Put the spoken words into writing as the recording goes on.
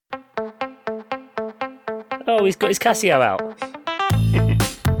Oh, he's got his Casio out.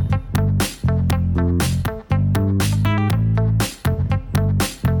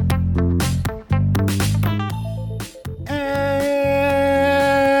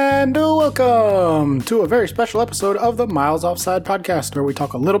 And welcome to a very special episode of the Miles Offside podcast, where we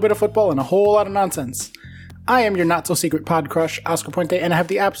talk a little bit of football and a whole lot of nonsense. I am your not-so-secret pod crush, Oscar Puente, and I have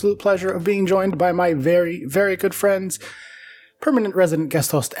the absolute pleasure of being joined by my very, very good friends, permanent resident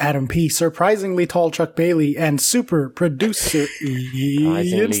guest host Adam P., surprisingly tall Chuck Bailey, and super producer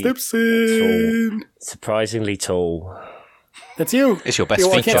Ian Stipson. Surprisingly tall. That's you. It's your best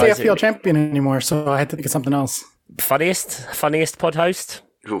I feature. can't say FPL champion anymore, so I had to think of something else. Funniest pod host.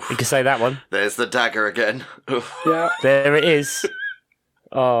 Oof. You can say that one. There's the dagger again. Yeah. There it is.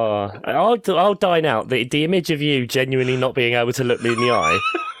 Oh, I'll dine out. The image of you genuinely not being able to look me in the eye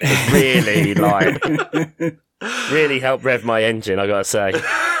has really helped rev my engine, I gotta say.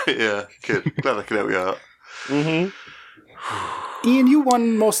 Yeah, good. Glad I can help you out. Mm-hmm. Ian, you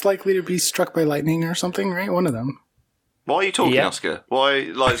won most likely to be struck by lightning or something, right? One of them. Why are you talking, Oscar? Why,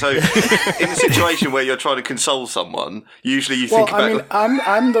 in a situation where you're trying to console someone, usually you think about...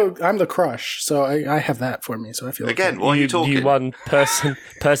 I'm the crush, so I have that for me, so I feel Again, okay. why are you talking? You won person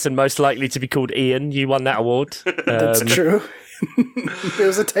most likely to be called Ian. You won that award. That's true. It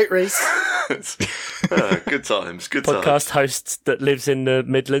was a tight race. Good times, good Podcast times. host that lives in the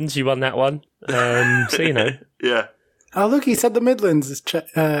Midlands. You won that one. So, you know. Yeah. Oh, look, he said the Midlands is,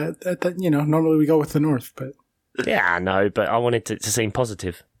 normally we go with the North, but... Yeah, I know, but I wanted to seem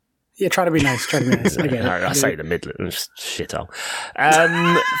positive. Yeah, try to be nice, I get it. No, I say the Midlands, shithole.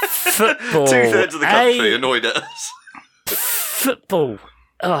 Football. 2/3 of the country annoyed at us. Football.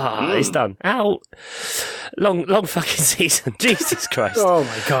 Oh, it's done. Ow. Long fucking season. Jesus Christ. Oh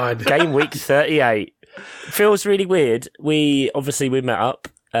my God. Game week 38. Feels really weird. We met up.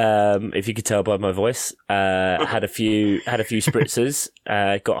 If you could tell by my voice, had a few spritzers,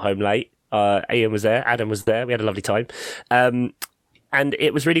 got home late. Ian was there, Adam was there, we had a lovely time. And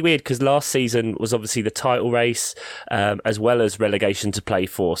it was really weird because last season was obviously the title race, as well as relegation to play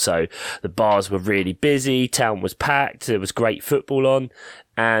for. So the bars were really busy, town was packed, there was great football on.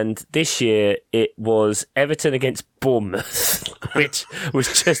 And this year it was Everton against Bournemouth, which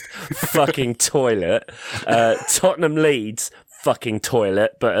was just fucking toilet. Tottenham Leeds, fucking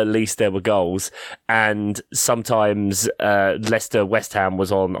toilet, but at least there were goals. And sometimes Leicester West Ham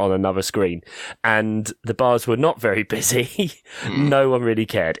was on another screen, and the bars were not very busy. No one really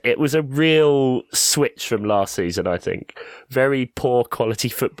cared. It was a real switch from last season, I think. Very poor quality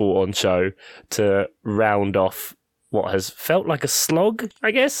football on show to round off what has felt like a slog,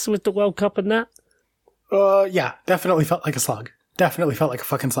 I guess, with the World Cup and that. Yeah, definitely felt like a slog. Definitely felt like a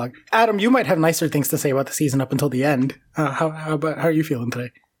fucking slog. Adam, you might have nicer things to say about the season up until the end. How are you feeling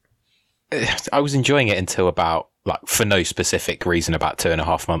today? I was enjoying it until about, for no specific reason, about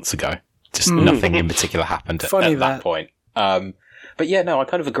 2.5 months ago. Just nothing in particular happened at that point. But yeah, no, I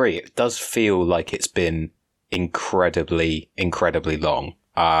kind of agree. It does feel like it's been incredibly, incredibly long.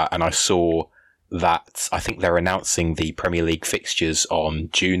 And I saw that I think they're announcing the Premier League fixtures on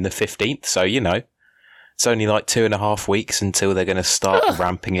June the 15th. So, it's only 2.5 weeks until they're going to start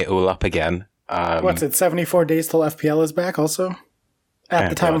ramping it all up again. What's it, 74 days till FPL is back also? At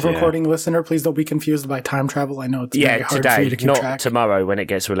the time of recording, listener, please don't be confused by time travel. I know it's very hard for you to keep not track. Tomorrow when it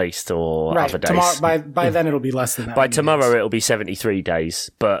gets released or right, other days. Tomorrow, by then it'll be less than that. By tomorrow it'll be 73 days.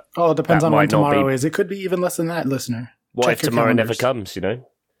 But it depends on when tomorrow is. It could be even less than that, listener. What Check if your tomorrow calendars. never comes, Is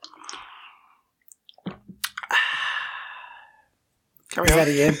that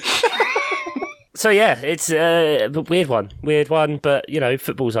Ian? So yeah, it's a weird one, but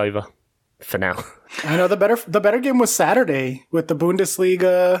football's over for now. I know the better game was Saturday with the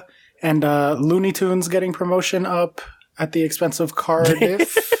Bundesliga and Looney Tunes getting promotion up at the expense of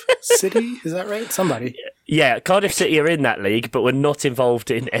Cardiff City. Is that right? Somebody. Yeah, Cardiff City are in that league, but we're not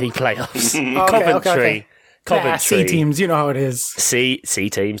involved in any playoffs. Okay. Coventry. C teams, you know how it is. C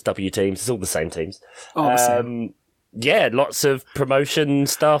teams, W teams, it's all the same teams. All the same. Yeah, lots of promotion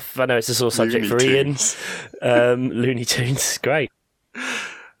stuff. I know it's a sore subject for Ian. Looney Tunes, great.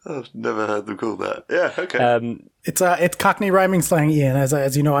 I've never heard them call that. Yeah, okay. It's Cockney rhyming slang, Ian.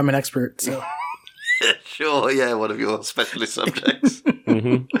 As you know, I'm an expert. So. Sure, yeah, one of your specialist subjects.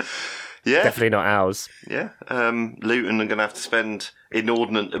 Yeah, definitely not ours. Yeah, Luton are going to have to spend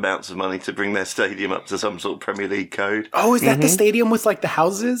inordinate amounts of money to bring their stadium up to some sort of Premier League code. Oh, is that the stadium with the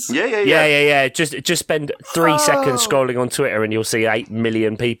houses? Yeah. Just spend 3 seconds scrolling on Twitter and you'll see 8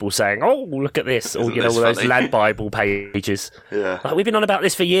 million people saying, "Oh, look at this!" Or all those Lad Bible pages. Yeah, we've been on about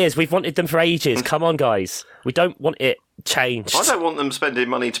this for years. We've wanted them for ages. Come on, guys. We don't want it changed. I don't want them spending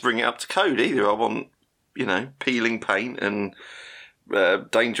money to bring it up to code either. I want peeling paint and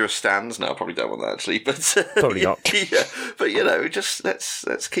dangerous stands. No, I probably don't want that actually, but probably not. Yeah, but just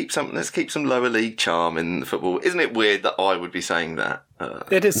let's keep some lower league charm in the football. Isn't it weird that I would be saying that?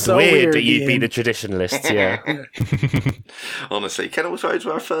 It is so weird that you'd be the traditionalist. Yeah. Honestly, Kennels Road's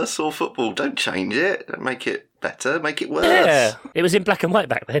where I first saw football. Don't change it. Don't make it better. Make it worse. Yeah, it was in black and white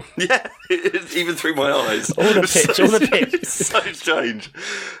back then. Yeah, even through my eyes. All the pitch. So strange.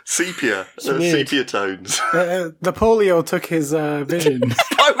 Sepia tones. The polio took his vision.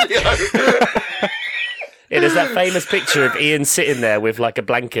 Polio. It is that famous picture of Ian sitting there with like a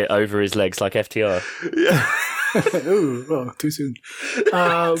blanket over his legs, like FTR. Yeah. Ooh, too soon.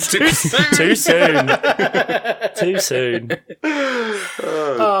 Too soon. Too soon.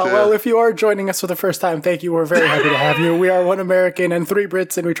 Well, if you are joining us for the first time, thank you. We're very happy to have you. We are one American and three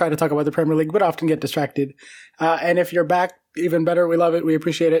Brits, and we try to talk about the Premier League, but often get distracted. And if you're back, even better. We love it. We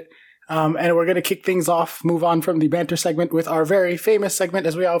appreciate it. And we're going to kick things off, move on from the banter segment with our very famous segment,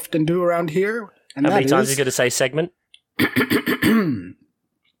 as we often do around here. And how many times are you going to say segment?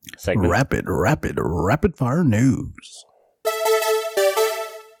 Segment. Rapid fire news.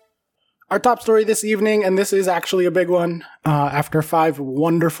 Our top story this evening, and this is actually a big one. After 5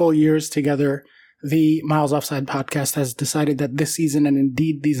 wonderful years together, the Miles Offside podcast has decided that this season, and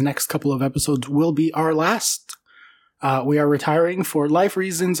indeed these next couple of episodes, will be our last. We are retiring for life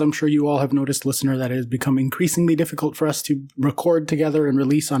reasons. I'm sure you all have noticed, listener, that it has become increasingly difficult for us to record together and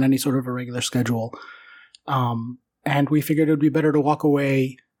release on any sort of a regular schedule. And we figured it would be better to walk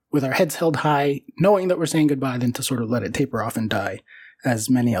away with our heads held high, knowing that we're saying goodbye, than to sort of let it taper off and die, as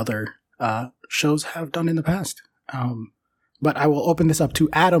many other shows have done in the past. But I will open this up to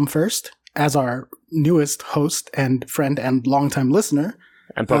Adam first, as our newest host and friend and longtime listener.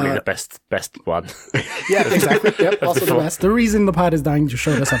 And probably the best one. Yeah, exactly. Yep, also the best. The reason the pod is dying to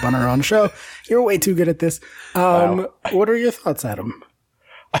show us up on our own show. You're way too good at this. Wow. What are your thoughts, Adam?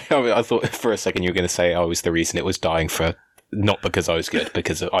 I thought for a second you were going to say I was the reason it was dying for... Not because I was good,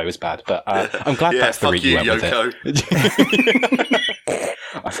 because I was bad. But I'm glad that's the route you went with it.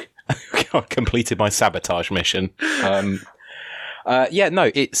 I've completed my sabotage mission.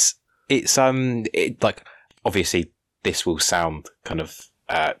 It's like, obviously this will sound kind of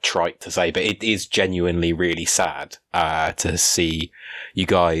trite to say, but it is genuinely really sad to see you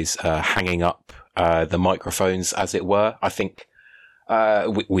guys hanging up the microphones, as it were. I think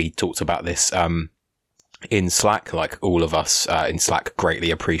we talked about this in Slack. Like, all of us in Slack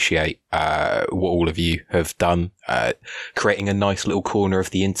greatly appreciate what all of you have done, creating a nice little corner of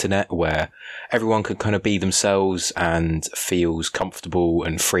the internet where everyone can kind of be themselves and feels comfortable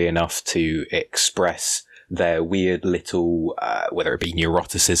and free enough to express their weird little, whether it be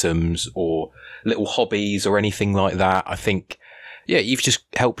neuroticisms or little hobbies or anything like that. I think, you've just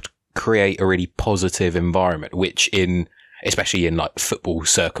helped create a really positive environment, which especially in like football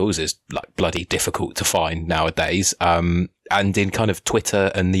circles, is like bloody difficult to find nowadays. And in kind of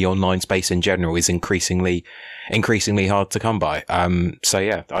Twitter and the online space in general is increasingly hard to come by.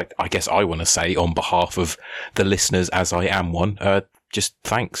 I guess I want to say, on behalf of the listeners, as I am one, just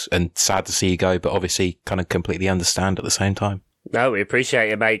thanks, and sad to see you go, but obviously kind of completely understand at the same time. No, we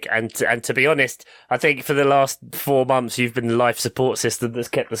appreciate it, mate. And to be honest, I think for the last 4 months, you've been the life support system that's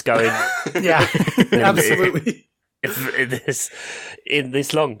kept us going. Yeah, absolutely. In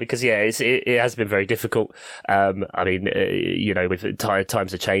this long, because it has been very difficult. With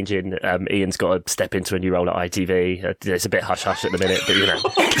times are changing. Ian's got to step into a new role at ITV. It's a bit hush hush at the minute, but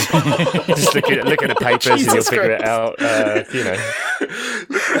just look at the papers and you'll figure it out. Looking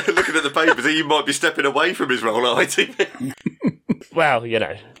at the papers, he might be stepping away from his role at ITV. Well,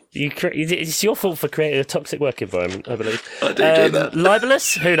 it's your fault for creating a toxic work environment, I believe. I do that.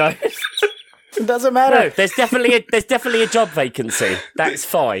 Libelous? Who knows? It doesn't matter. No, there's definitely a job vacancy. That's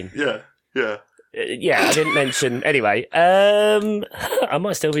fine. Yeah. I didn't mention anyway. I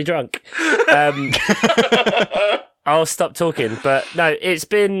might still be drunk. I'll stop talking. But no, it's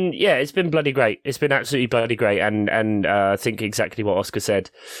been bloody great. It's been absolutely bloody great. And I think exactly what Oscar said.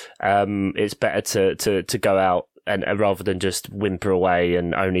 It's better to go out and rather than just whimper away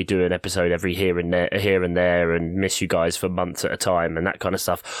and only do an episode every here and there and miss you guys for months at a time and that kind of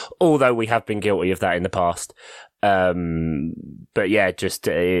stuff. Although we have been guilty of that in the past. But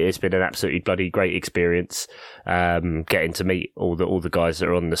it's been an absolutely bloody great experience. Getting to meet all the guys that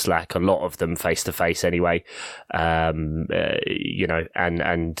are on the Slack, a lot of them face to face anyway. And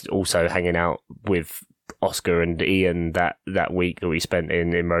also hanging out with Oscar and Ian that week that we spent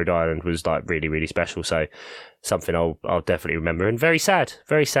in Rhode Island was like really, really special. So something I'll definitely remember, and very sad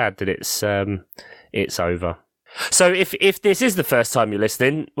that it's over. So if this is the first time you're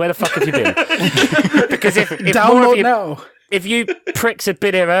listening, where the fuck have you been? Because if download now. If you pricks had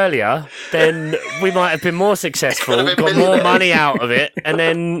been here earlier, then we might have been more successful, got more money out of it, and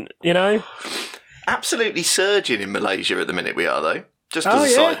then, Absolutely surging in Malaysia at the minute we are, though. Just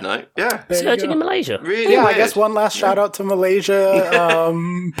as a side note. Yeah. Surging in Malaysia. Really weird. I guess one last shout out to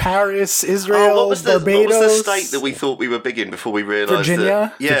Malaysia, Paris, Israel, Barbados. What was the state that we thought we were big in before we realised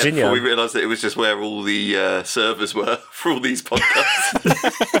Virginia? Virginia. Before we realised that it was just where all the servers were for all these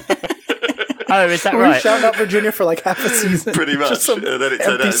podcasts. Oh, is that right? We shouted out Virginia for like half a season. Pretty much. And then it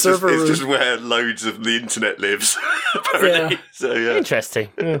turned out it's just where loads of the internet lives, apparently. Yeah. So, yeah. Interesting.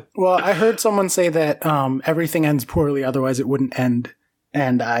 Yeah. Well, I heard someone say that everything ends poorly, otherwise it wouldn't end.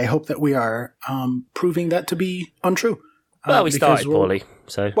 And I hope that we are proving that to be untrue. Well, we started poorly,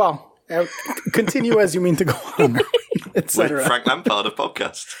 so... Well, continue as you mean to go on, etc. With Frank Lampard of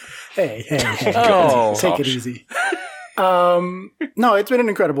podcast. Hey. Oh, take it easy. No, it's been an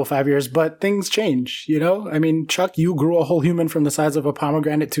incredible 5 years, but things change, I mean, Chuck, you grew a whole human from the size of a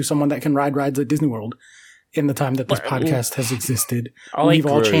pomegranate to someone that can ride rides at Disney World in the time that this podcast has existed. We've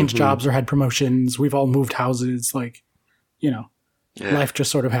all changed jobs or had promotions. We've all moved houses. Life just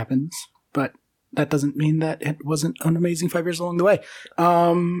sort of happens. But that doesn't mean that it wasn't an amazing 5 years along the way.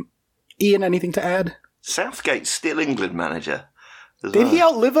 Ian, anything to add? Southgate's still England manager. Did he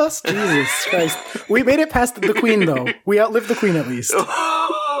outlive us? Jesus Christ. We made it past the Queen, though. We outlived the Queen, at least.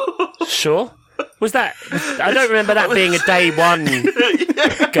 Sure. Was that... I don't remember that being a day one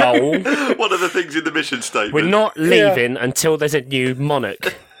goal. One of the things in the mission statement. We're not leaving until there's a new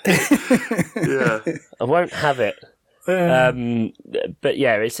monarch. Yeah. I won't have it. But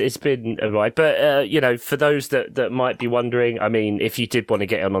yeah, it's been a ride. But for those that might be wondering, I mean, if you did want to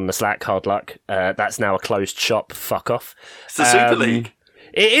get on the Slack, hard luck. That's now a closed shop. Fuck off. It's the Super League.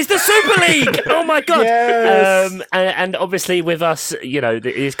 It is the Super League! Oh my god! Yes. And obviously with us,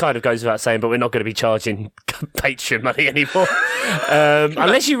 it kind of goes without saying, but we're not going to be charging Patreon money anymore.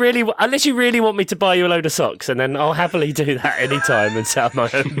 Unless you really want me to buy you a load of socks, and then I'll happily do that anytime and set up my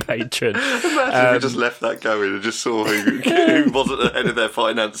own Patreon. Imagine if we just left that going and just saw who wasn't ahead of their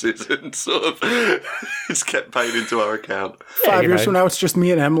finances and sort of just kept paying into our account. 5 years from now, it's just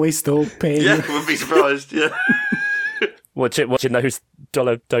me and Emily still paying. Yeah, wouldn't be surprised, yeah. Watching those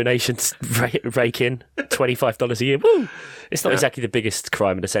dollar donations rake in $25 a year. Woo! It's not exactly the biggest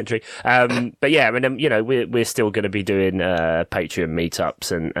crime of the century. But yeah, and we're still going to be doing Patreon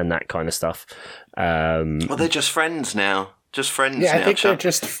meetups and that kind of stuff. Well, they're just friends now. Just friends now. Yeah, I think they're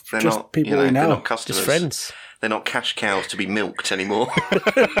just not, people we know. They're not customers. Just friends. They're not cash cows to be milked anymore.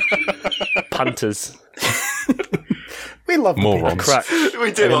 Punters. We love morons.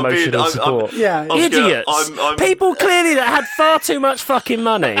 We do. Emotional support. Idiots. I'm People clearly that had far too much fucking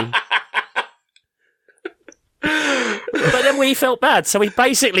money. But then we felt bad, so we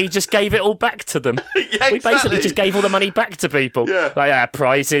basically just gave it all back to them. Yeah, exactly. We basically just gave all the money back to people. Yeah. Like,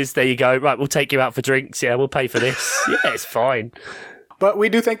 prizes, there you go. Right, we'll take you out for drinks. Yeah, we'll pay for this. Yeah, it's fine. But we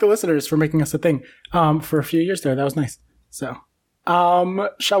do thank the listeners for making us a thing for a few years there. That was nice. So,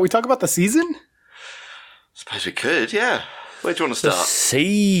 shall we talk about the season? Suppose we could, yeah. Where do you want to The start?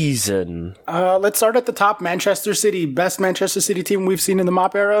 season. Let's start at the top. Manchester City, best Manchester City team we've seen in the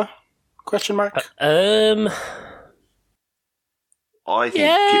mop era? Question mark. I think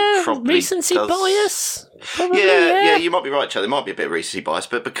it probably recency does. bias. Probably, Yeah, you might be right, Charlie. There might be a bit of recency bias,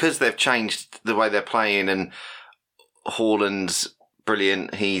 but because they've changed the way they're playing and Haaland's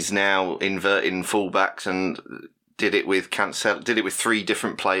brilliant, he's now inverting fullbacks and did it with three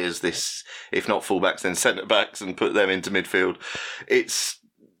different players. This, if not fullbacks, then centre backs, and put them into midfield. It's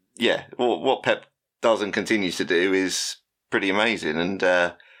what Pep does and continues to do is pretty amazing. And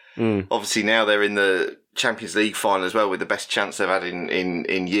obviously now they're in the Champions League final as well, with the best chance they've had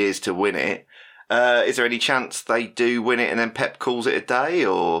in years to win it. Is there any chance they do win it and then Pep calls it a day,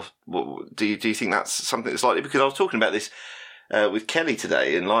 or do you think that's something that's likely? Because I was talking about this with Kelly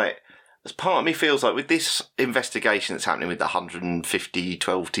today, and as part of me feels like with this investigation that's happening with the 150,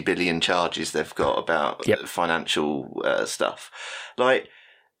 12 billion charges they've got about financial stuff,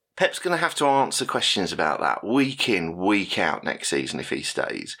 Pep's going to have to answer questions about that week in, week out next season if he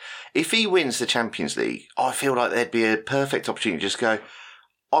stays. If he wins the Champions League, I feel like there'd be a perfect opportunity to just go,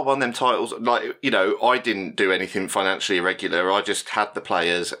 I won them titles. I didn't do anything financially irregular. I just had the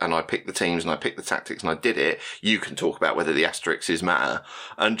players and I picked the teams and I picked the tactics and I did it. You can talk about whether the asterisks matter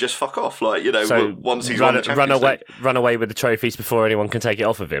and just fuck off. So once he's won the Champions League. Run away with the trophies before anyone can take it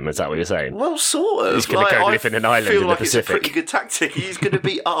off of him. Is that what you're saying? Well, sort of. He's going to go live in an island in the Pacific. It's a pretty good tactic. He's going to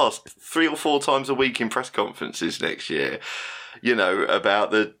be asked 3 or 4 times a week in press conferences next year.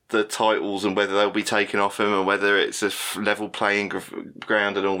 about the titles and whether they'll be taken off him and whether it's a level playing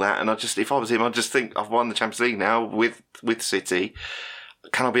ground and all that. And if I was him, I'd just think, I've won the Champions League now with City.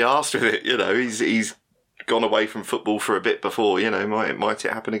 Can I be arsed with it? He's gone away from football for a bit before, might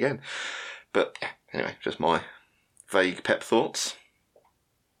it happen again? But anyway, just my vague Pep thoughts.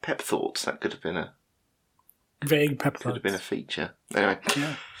 Pep thoughts, that could have been vague Pep thoughts. Could have been a feature. Anyway,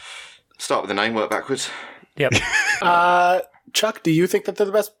 start with the name, work backwards. Yep. Chuck, do you think that they're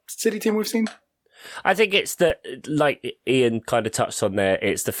the best City team we've seen? I think it's like Ian kind of touched on there,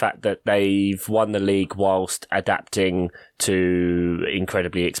 it's the fact that they've won the league whilst adapting to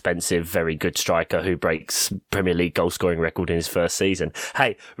incredibly expensive, very good striker who breaks Premier League goal scoring record in his first season.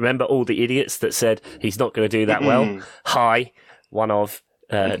 Hey, remember all the idiots that said he's not going to do that well? Hi, one of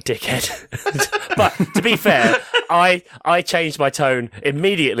dickhead. But to be fair, I changed my tone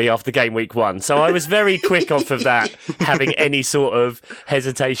immediately after game week 1. So I was very quick off of that, having any sort of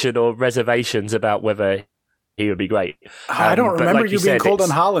hesitation or reservations about whether he would be great. I don't remember you being cold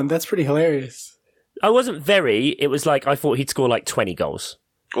on Haaland. That's pretty hilarious. I wasn't very. It was like I thought he'd score like 20 goals.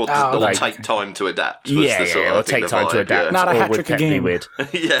 Or take time to adapt. Or take time to adapt. Yeah. Not a hat-trick a game. Weird.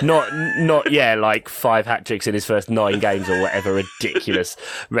 Not like 5 hat-tricks in his first 9 games or whatever ridiculous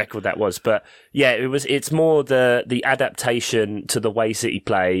record that was. But yeah, it's more the adaptation to the way City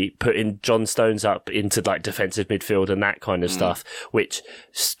play, putting John Stones up into like defensive midfield and that kind of stuff, which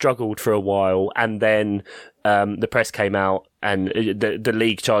struggled for a while. And then the press came out and the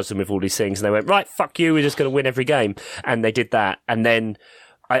league charged them with all these things and they went, right, fuck you, we're just going to win every game. And they did that. And then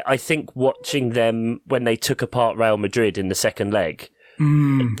I think watching them when they took apart Real Madrid in the second leg,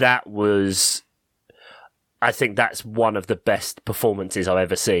 I think that's one of the best performances I've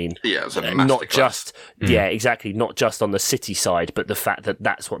ever seen. Yeah, it was a masterclass. Exactly. Not just on the City side, but the fact that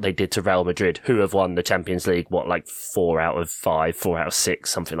that's what they did to Real Madrid, who have won the Champions League, 4 out of 5, 4 out of 6,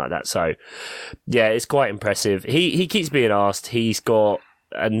 something like that. So, yeah, it's quite impressive. He keeps being asked. He's got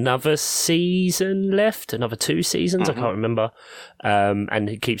another season left, another 2 seasons, I can't remember. And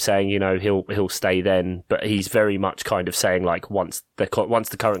he keeps saying, he'll stay then, but he's very much kind of saying like once the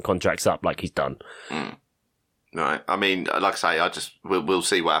current contract's up, like he's done. Right. I mean, like I say, we'll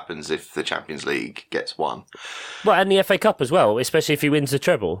see what happens if the Champions League gets won. Well, and the FA Cup as well, especially if he wins the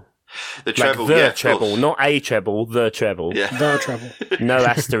treble. The treble, treble, not a treble, the treble. Yeah. The treble. No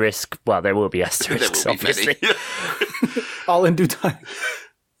asterisk. Well, there will be asterisks, obviously. All in due time.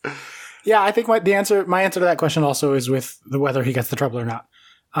 Yeah, I think my answer to that question also is with whether he gets the treble or not.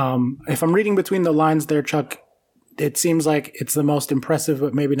 If I'm reading between the lines there, Chuck, it seems like it's the most impressive,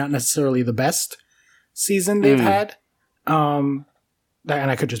 but maybe not necessarily the best season they've had. And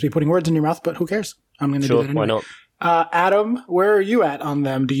I could just be putting words in your mouth, but who cares? I'm going to do that anyway. Why not? Adam, where are you at on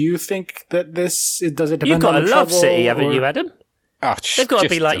them? Do you think that does it depend on the You've got to love treble, City, haven't you, Adam? Oh, they've got to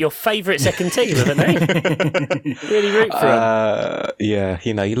be like your favourite second team, haven't they? Really root for them. Yeah,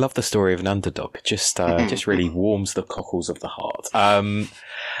 you love the story of an underdog. Just really warms the cockles of the heart.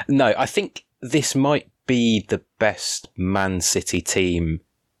 No, I think this might be the best Man City team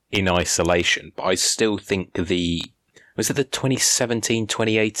in isolation, but I still think was it the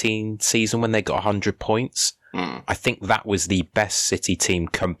 2017-2018 season when they got 100 points? I think that was the best City team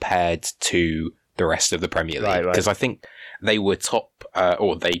compared to the rest of the Premier League. Because I think they were top,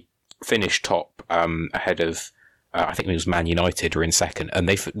 or they finished top ahead of, I think it was Man United were in second, and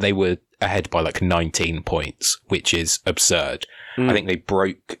they were ahead by like 19 points, which is absurd. I think they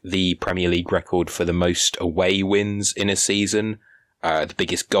broke the Premier League record for the most away wins in a season, the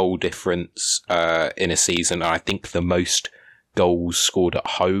biggest goal difference in a season, and I think the most goals scored at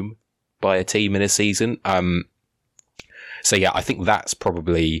home by a team in a season. So yeah, I think that's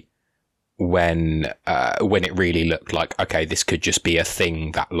probably when it really looked like, okay, this could just be a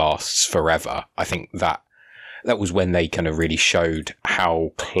thing that lasts forever. I think that was when they kind of really showed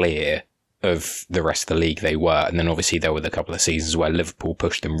how clear of the rest of the league they were. And then obviously there were a couple of seasons where Liverpool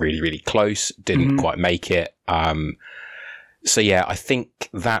pushed them really, really close, didn't quite make it. So yeah, I think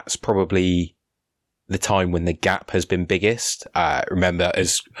that's probably the time when the gap has been biggest. Remember,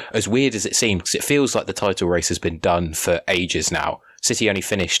 as weird as it seems, because it feels like the title race has been done for ages now. City only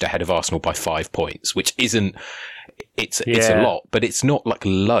finished ahead of Arsenal by 5 points, which isn't, it's a lot, but it's not like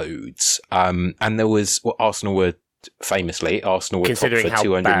loads. And there was, Arsenal were top for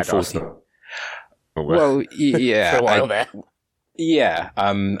 240. Well, yeah. For a while there. Yeah.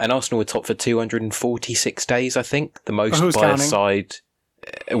 And Arsenal were top for 246 days, I think. The most by counting? a side.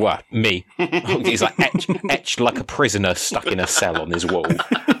 Well, me. He's like etched like a prisoner stuck in a cell on his wall.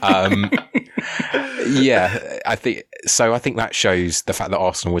 Yeah, I think that shows the fact that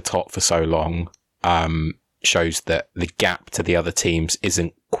Arsenal were top for so long. shows that the gap to the other teams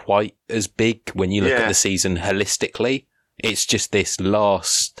isn't quite as big when you look at the season holistically. It's just this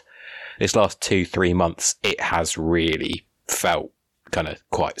last 2-3 months, it has really felt kind of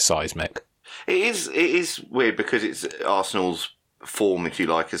quite seismic. It is weird because it's Arsenal's form, if you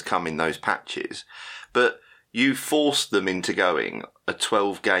like, has come in those patches, but you forced them into going a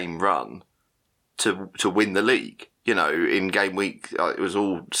 12-game run to win the league. You know, in game week, it was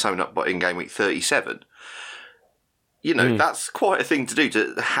all sewn up in game week 37. You know, that's quite a thing to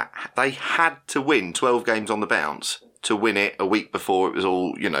do. They had to win 12 games on the bounce to win it a week before it was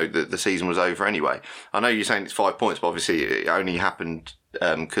all, you know, the season was over anyway. I know you're saying it's 5 points, but obviously it only happened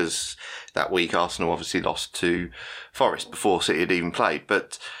because that week Arsenal obviously lost to Forest before City had even played.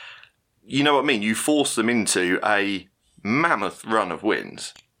 But you know what I mean? You forced them into a mammoth run of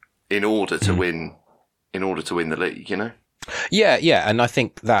wins in order to win the league, you know? Yeah, and I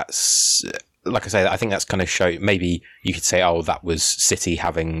think that's, like I say, I think that's kind of show, maybe you could say, oh, that was City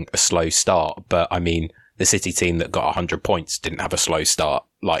having a slow start, but I mean, the City team that got 100 points didn't have a slow start.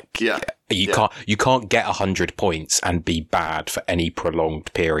 Like, you can't get 100 points and be bad for any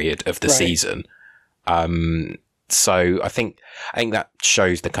prolonged period of the season. So I think that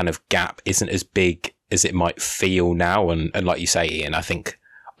shows the kind of gap isn't as big as it might feel now. And like you say, Ian, I think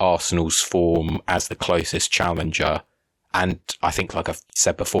Arsenal's form as the closest challenger, and I think, like I've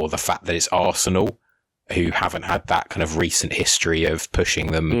said before, the fact that it's Arsenal who haven't had that kind of recent history of pushing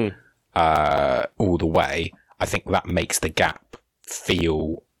them all the way, I think that makes the gap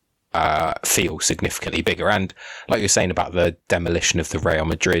feel significantly bigger. And like you're saying about the demolition of the Real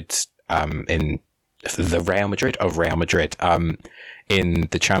Madrid in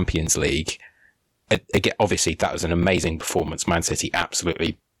the Champions League, again, obviously that was an amazing performance. Man City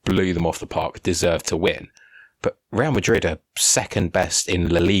absolutely blew them off the park, deserved to win. But Real Madrid are second best in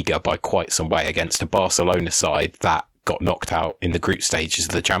La Liga by quite some way against a Barcelona side that got knocked out in the group stages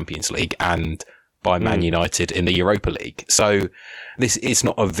of the Champions League and by Man United in the Europa League. So this is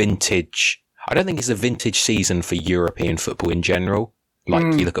not a vintage... I don't think it's a vintage season for European football in general.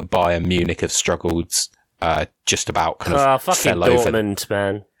 Like, you look at Bayern Munich have struggled just about kind of fell over... Dortmund,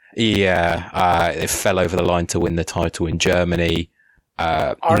 man. Yeah, it fell over the line to win the title in Germany.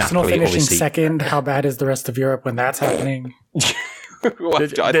 Arsenal Napoli, finishing second. How bad is the rest of Europe when that's happening?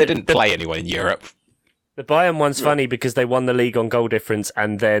 They didn't play anyone in Europe. The Bayern one's funny because they won the league on goal difference,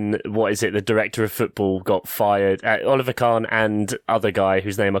 and then, the director of football got fired. Oliver Kahn and other guy,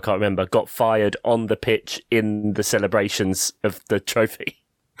 whose name I can't remember, got fired on the pitch in the celebrations of the trophy.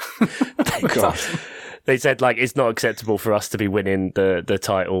 They said, like, it's not acceptable for us to be winning the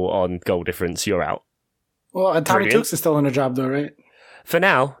title on goal difference. You're out. Well, and Tommy Tooks is still in a job, though, right? For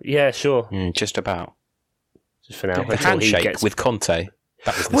now, yeah, sure. Just about. Just for now. The handshake with Conte.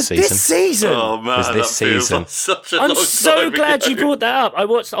 That was this season. This season? Oh man, was this season. I'm so glad you brought that up. I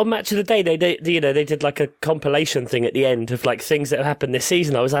watched on Match of the Day. They did like a compilation thing at the end of like things that have happened this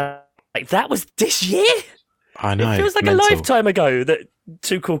season. I was like, that was this year. I know. It feels like a lifetime ago that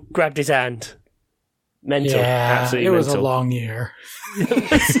Tuchel grabbed his hand. Mental. Yeah, absolutely it was mental. a long year.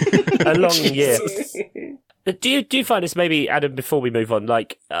 A long year. Do you find this, maybe, Adam, before we move on,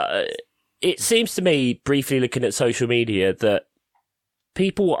 like, it seems to me, briefly looking at social media, that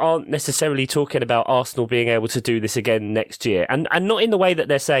people aren't necessarily talking about Arsenal being able to do this again next year. And not in the way that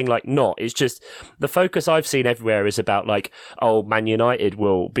they're saying, like, not. It's just the focus I've seen everywhere is about, like, oh, Man United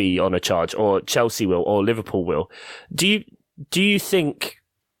will be on a charge, or Chelsea will, or Liverpool will. Do you think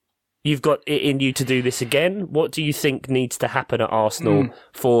you've got it in you to do this again? What do you think needs to happen at Arsenal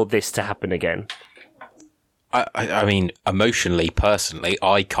for this to happen again? I mean, emotionally, personally,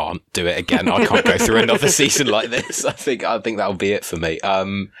 I can't do it again. I can't go through another season like this. I think that'll be it for me.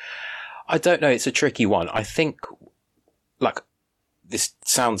 I don't know. It's a tricky one. I think, like, this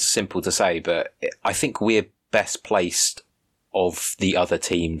sounds simple to say, but I think we're best placed of the other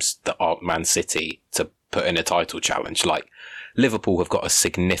teams that aren't Man City to put in a title challenge. Like, Liverpool have got a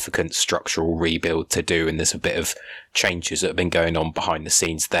significant structural rebuild to do, and there's a bit of changes that have been going on behind the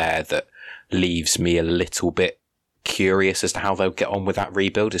scenes there that leaves me a little bit curious as to how they'll get on with that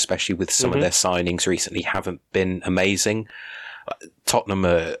rebuild, especially with some of their signings recently haven't been amazing. Tottenham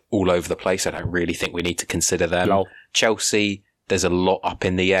are all over the place. I don't really think we need to consider them. No. Chelsea, there's a lot up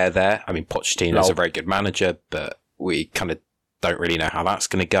in the air there. I mean, Pochettino's a very good manager, but we kind of don't really know how that's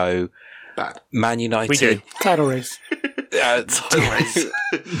going to go. Bad. Man United. We do. Title race.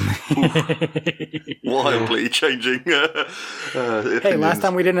 Wildly changing. Hey, last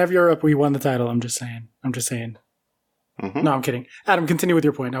time we didn't have Europe, we won the title. I'm just saying. No, I'm kidding. Adam, continue with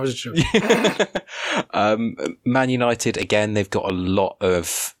your point. I was just joking. Man United, again, they've got a lot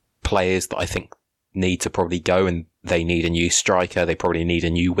of players that I think need to probably go, and they need a new striker. They probably need a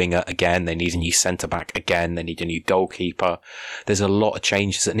new winger again. They need a new centre back again. They need a new goalkeeper. There's a lot of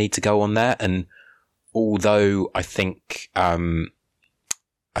changes that need to go on there. And although I think there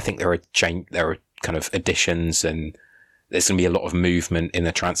are kind of additions, and there's going to be a lot of movement in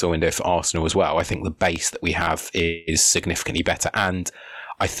the transfer window for Arsenal as well. I think the base that we have is significantly better. And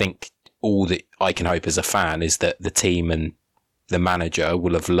I think all that I can hope as a fan is that the team and the manager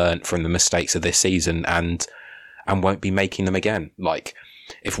will have learnt from the mistakes of this season and won't be making them again. Like,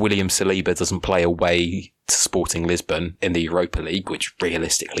 if William Saliba doesn't play away to Sporting Lisbon in the Europa League, which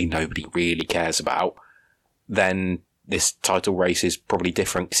realistically nobody really cares about, then this title race is probably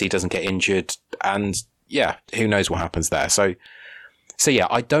different because he doesn't get injured, and yeah, who knows what happens there. So yeah,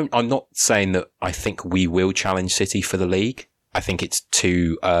 I'm not saying that I think we will challenge City for the league. I think it's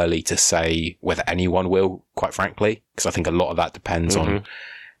too early to say whether anyone will, quite frankly, because I think a lot of that depends on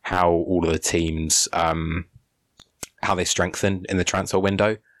how all of the teams, how they strengthen in the transfer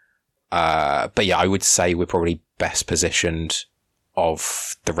window. But yeah, I would say we're probably best positioned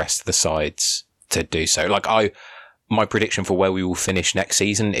of the rest of the sides to do so. Like, my prediction for where we will finish next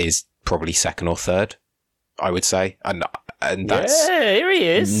season is probably second or third, I would say. And that's... Yeah, here he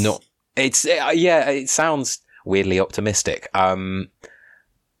is. It sounds weirdly optimistic.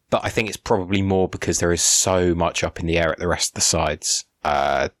 But I think it's probably more because there is so much up in the air at the rest of the sides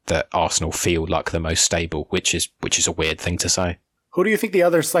that Arsenal feel like the most stable, which is a weird thing to say. Who do you think the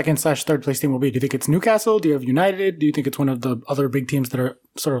other second/third place team will be? Do you think it's Newcastle? Do you have United? Do you think it's one of the other big teams that are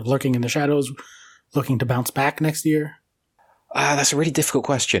sort of lurking in the shadows, looking to bounce back next year? That's a really difficult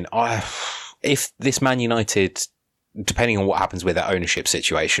question. If this Man United, depending on what happens with their ownership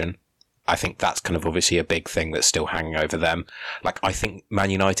situation, I think that's kind of obviously a big thing that's still hanging over them. Like, I think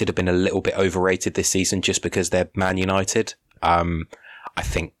Man United have been a little bit overrated this season just because they're Man United. I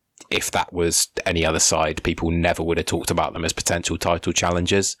think if that was any other side, people never would have talked about them as potential title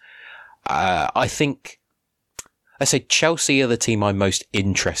challengers. I think, I say Chelsea are the team I'm most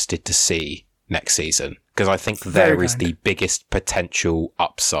interested to see next season, because I think there is the biggest potential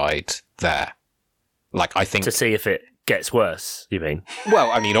upside there. Like, I think... To see if it gets worse, you mean? Well,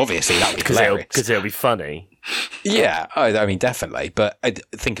 I mean, obviously, that would be hilarious. Because it'll be funny. Yeah, I mean, definitely. But I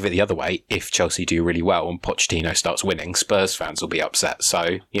think of it the other way. If Chelsea do really well and Pochettino starts winning, Spurs fans will be upset.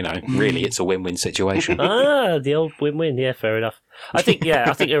 So, really, it's a win-win situation. The old win-win. Yeah, fair enough. I think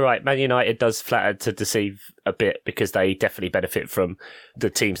you're right. Man United does flatter to deceive a bit because they definitely benefit from the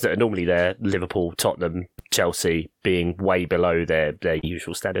teams that are normally there, Liverpool, Tottenham, Chelsea, being way below their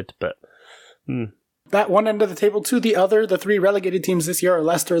usual standard. But... That one end of the table to the other, the three relegated teams this year are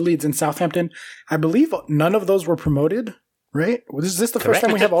Leicester, Leeds, and Southampton. I believe none of those were promoted, right? Is this the first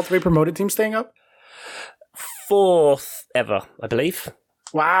time we have all three promoted teams staying up? Fourth ever, I believe.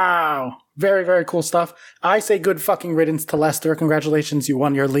 Wow. Very, very cool stuff. I say good fucking riddance to Leicester. Congratulations, you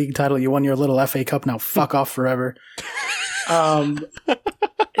won your league title. You won your little FA Cup. Now fuck off forever. I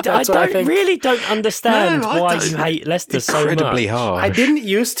really don't understand why you hate Leicester so much. Incredibly hard. I didn't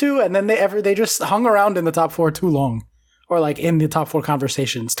used to, and then they just hung around in the top four too long. Or like in the top four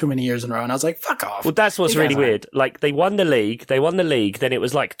conversations too many years in a row. And I was like, fuck off. Well, that's what's really weird. Like, they won the league, then it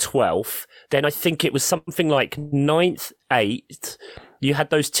was like 12th. Then I think it was something like 9th, 8th. You had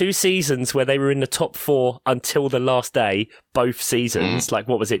those 2 seasons where they were in the top 4 until the last day, both seasons. Like,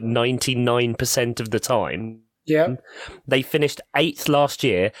 what was it, 99% of the time? Yeah. They finished 8th last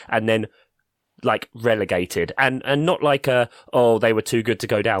year and then like relegated. And not like they were too good to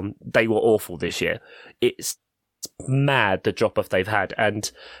go down. They were awful this year. It's mad the drop off they've had,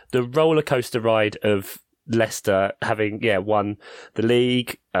 and the roller coaster ride of Leicester having won the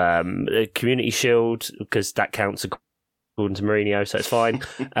league, Community Shield, because that counts according to Mourinho, so it's fine.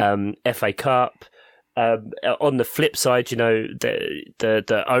 FA Cup. On the flip side,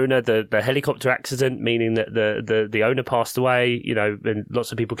 the owner, the helicopter accident, meaning that the owner passed away, and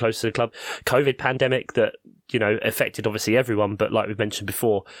lots of people close to the club. COVID pandemic that, affected obviously everyone, but like we've mentioned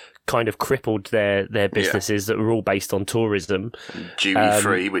before, kind of crippled their businesses that were all based on tourism. Duty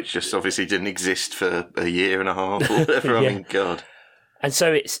free, which just obviously didn't exist for a year and a half or whatever. I mean, God. And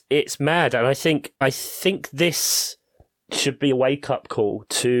so it's mad. And I think this should be a wake up call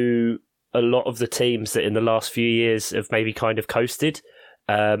to a lot of the teams that in the last few years have maybe kind of coasted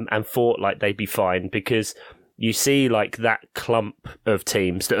and thought like they'd be fine, because you see like that clump of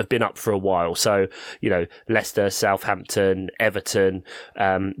teams that have been up for a while. So, Leicester, Southampton, Everton,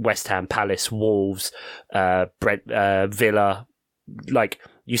 West Ham, Palace, Wolves, Villa. Like,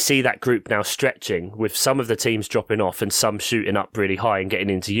 you see that group now stretching with some of the teams dropping off and some shooting up really high and getting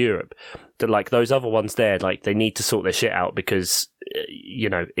into Europe. That like those other ones there, like they need to sort their shit out, because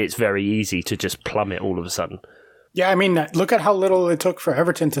it's very easy to just plummet all of a sudden. Yeah, I mean, look at how little it took for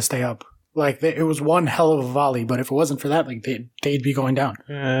Everton to stay up. Like, it was one hell of a volley, but if it wasn't for that, like, they'd be going down.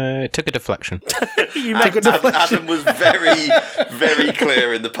 It took a deflection. Adam was very, very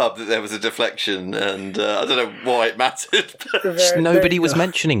clear in the pub that there was a deflection, and I don't know why it mattered. Nobody was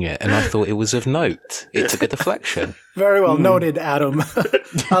mentioning it, and I thought it was of note. It took a deflection. Very well noted, Adam.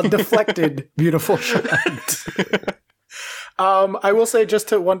 A deflected, beautiful shot. I will say just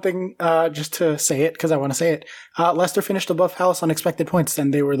to say it, because I want to say it, Leicester finished above Palace on expected points,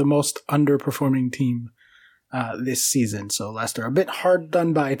 and they were the most underperforming team this season. So Leicester, a bit hard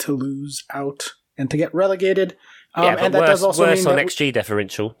done by to lose out and to get relegated. And that does also mean on XG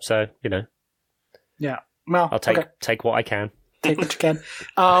differential, so, Yeah, well, I'll take what I can. Take what you can.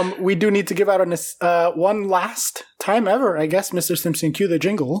 We do need to give out one last time ever, I guess, Mr. Simpson, cue the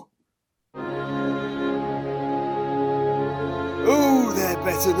jingle. Ooh, they're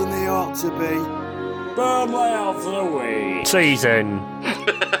better than they ought to be. Burnley out of the way. Season.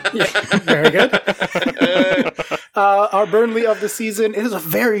 Yeah, very good. Our Burnley of the season. It is a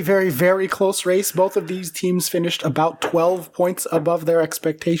very, very, very close race. Both of these teams finished about 12 points above their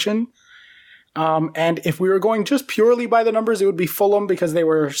expectation. And if we were going just purely by the numbers, it would be Fulham because they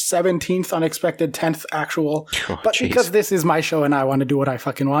were 17th unexpected, 10th actual. Because this is my show and I want to do what I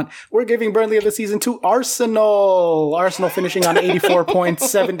fucking want, we're giving Burnley of the season to Arsenal. Arsenal finishing on 84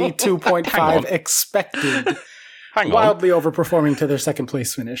 points, 72.5 expected. Wildly overperforming to their second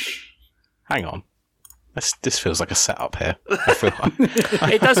place finish. Hang on. This feels like a setup here. I feel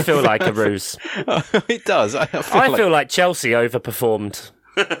it does feel like a ruse. It does. I feel like Chelsea overperformed.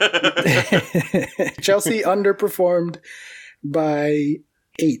 Chelsea underperformed by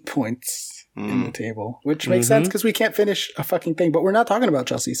 8 points in the table, which makes sense because we can't finish a fucking thing. But we're not talking about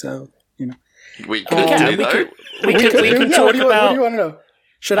Chelsea, so we could talk What do you want to know?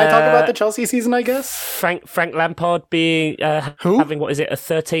 Should I talk about the Chelsea season, I guess? Frank Lampard being having, what is it, a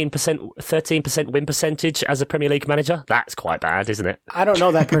 13% win percentage as a Premier League manager? That's quite bad, isn't it? I don't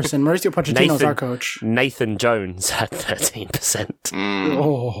know that person. Mauricio Pochettino's our coach. Nathan Jones had 13%.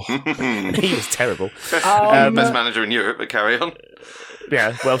 Oh. He was terrible. Best manager in Europe, but carry on.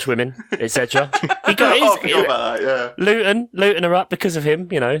 Yeah, Welsh women, etc. He got Luton are up because of him.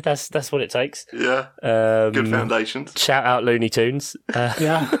 That's what it takes. Yeah, good foundations. Shout out Looney Tunes.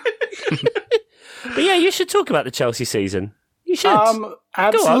 Yeah, but yeah, you should talk about the Chelsea season. You should.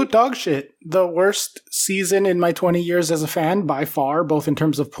 Absolute dog shit. The worst season in my 20 years as a fan by far, both in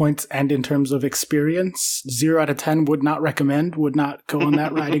terms of points and in terms of experience. 0 out of 10 would not recommend. Would not go on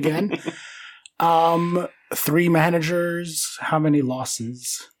that ride again. 3 managers. How many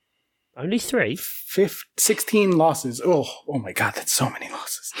losses? Only 3? 16 losses. Oh my God, that's so many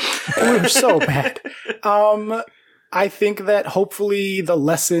losses. We're so bad. I think that hopefully the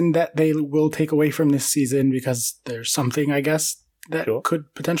lesson that they will take away from this season, because there's something, I guess, that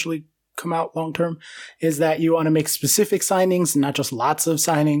could potentially come out long term, is that you want to make specific signings, not just lots of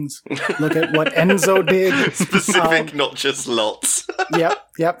signings. Look at what Enzo did. Specific, not just lots. Yep.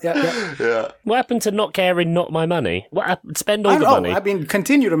 Yeah. What happened to not caring, not my money? What happened? Spend all the money. I mean,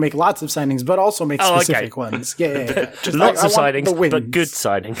 continue to make lots of signings, but also make specific ones. Yeah. Just lots of signings, but good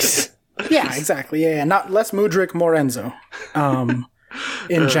signings. Yeah, exactly. Yeah, not less Mudryk, more Enzo.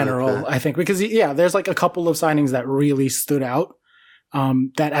 In general, I think, because there's like a couple of signings that really stood out.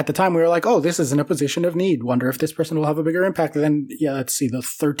 That at the time we were like, oh, this is in a position of need. Wonder if this person will have a bigger impact. Then, let's see, the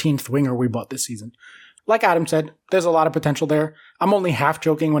 13th winger we bought this season. Like Adam said, there's a lot of potential there. I'm only half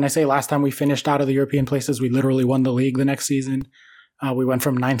joking when I say last time we finished out of the European places, we literally won the league the next season. We went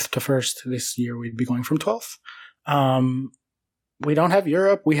from 9th to 1st. This year we'd be going from 12th. We don't have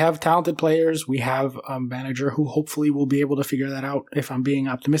Europe. We have talented players. We have a manager who hopefully will be able to figure that out, if I'm being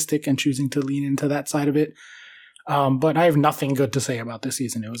optimistic and choosing to lean into that side of it. But I have nothing good to say about this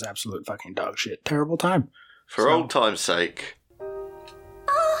season. It was absolute fucking dog shit. Terrible time. For old time's sake.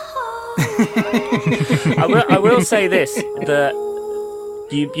 I will say this, that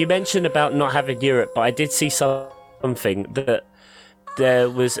you mentioned about not having Europe, but I did see something that there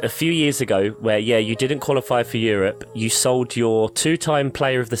was a few years ago where, you didn't qualify for Europe. You sold your 2-time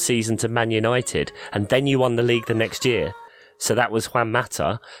player of the season to Man United, and then you won the league the next year. So that was Juan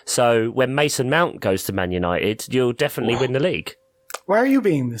Mata. So when Mason Mount goes to Man United, you'll definitely win the league. Why are you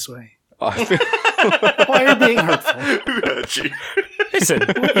being this way? Why are you being hurtful? Who hurt you? Listen,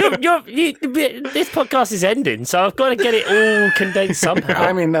 this podcast is ending, so I've got to get it all condensed somehow.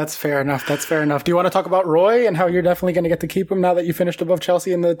 I mean, that's fair enough. Do you want to talk about Roy and how you're definitely going to get to keep him now that you finished above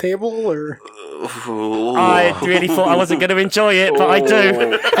Chelsea in the table? Or I really thought I wasn't going to enjoy it, but I do.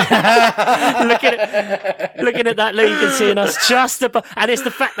 looking at that league and seeing us just above, and it's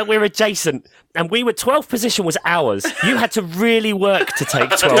the fact that we're adjacent, and we were 12th position was ours. You had to really work to take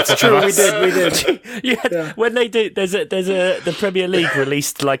 12th. That's true. We did. When they do, the Premier League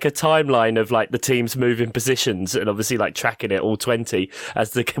released like a timeline of like the teams moving positions and obviously like tracking it all 20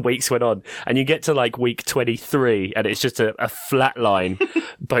 as the weeks went on, and you get to like week 23 and it's just a flat line,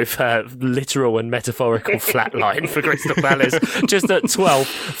 both literal and metaphorical flat line for Crystal Palace, just at 12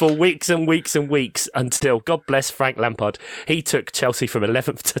 for weeks and weeks and weeks until, God bless Frank Lampard, he took Chelsea from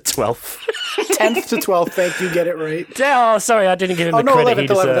 11th to 12th. 10th to 12th, thank you, get it right. Oh, sorry, I didn't give him the credit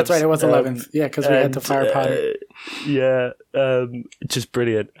 11th, 11th, that's right, it was 11th. Yeah, because we had to fire Potter. Just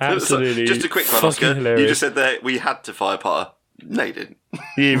brilliant. Absolutely. Just a quick one, Oscar. Hilarious. You just said that we had to fire Potter. No, you didn't.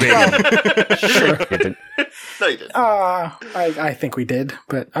 You really sure didn't. No, you didn't. I think we did,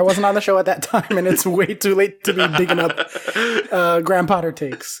 but I wasn't on the show at that time, and it's way too late to be digging up Graham Potter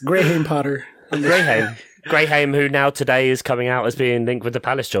takes. Graham Potter. Graham, who now today is coming out as being linked with the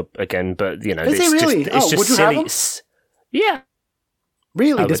Palace job again, but you know, is he really? It's just would you silly. have him? Yeah,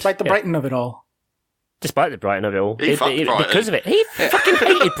 really, despite the Brighton of it all. Despite the Brighton of it all, He fucked Brighton. Because of it, he fucking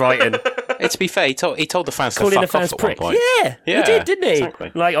hated Brighton. To be fair, he told the fans Calling to the fuck fans off at one prick. point. Yeah, he did, didn't he?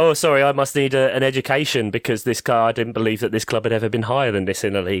 Exactly. Like, oh, sorry, I must need an education because this guy, I didn't believe that this club had ever been higher than this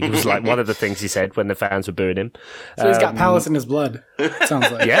in the league. It was like one of the things he said when the fans were booing him. So he's got Palace in his blood, it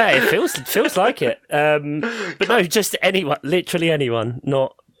sounds like. Yeah, it feels like it. But no, just anyone, literally anyone,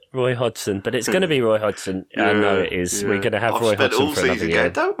 not Roy Hodgson. But it's going to be Roy Hodgson. I know it is. We're going to have Roy Hodgson for another year.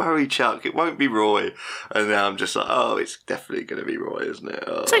 Don't worry, Chuck. It won't be Roy. And now I'm just like, oh, it's definitely going to be Roy, isn't it?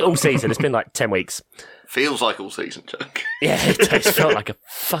 Oh. Say all season. It's been like 10 weeks. Feels like all season, Chuck. Yeah, it does. Felt like a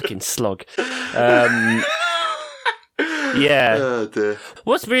fucking slog. Yeah. Oh, dear.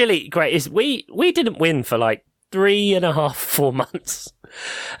 What's really great is we didn't win for like 3.5, 4 months,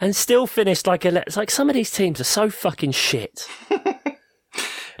 and still finished like it's like some of these teams are so fucking shit.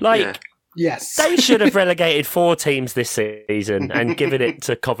 Like, yes, they should have relegated 4 teams this season and given it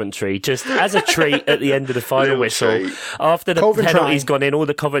to Coventry just as a treat at the end of the final whistle. Treat. After the Coventry. penalty's gone in, all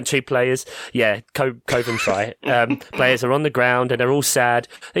the Coventry players, Coventry players are on the ground and they're all sad.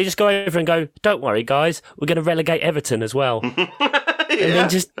 They just go over and go, "Don't worry, guys, we're going to relegate Everton as well." And then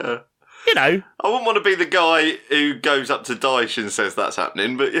just, you know. I wouldn't want to be the guy who goes up to Dyche and says that's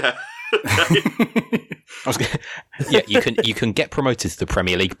happening, but yeah. You can get promoted to the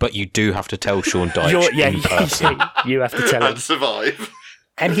Premier League, but you do have to tell Sean Dyche in person. You have to tell him. And survive.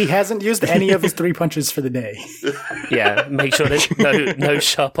 And he hasn't used any of his 3 punches for the day. Yeah, make sure there's no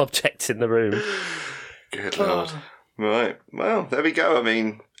sharp objects in the room. Good Lord. Right. Well, there we go. I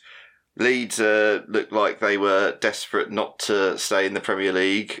mean, Leeds looked like they were desperate not to stay in the Premier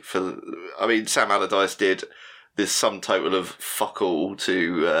League. Sam Allardyce did this sum total of fuck all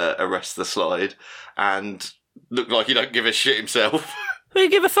to arrest the slide, and looked like he don't give a shit himself. They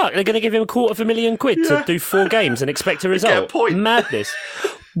give a fuck. They're going to give him £250,000 to do 4 games and expect a result. Get a point. Madness.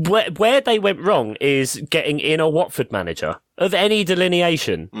 Where they went wrong is getting in a Watford manager of any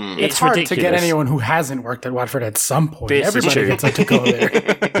delineation. It's hard ridiculous. to get anyone who hasn't worked at Watford at some point. This is Everybody true. gets up to go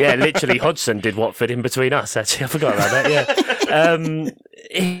there. Yeah, literally, Hodgson did Watford in between us. Actually, I forgot about that.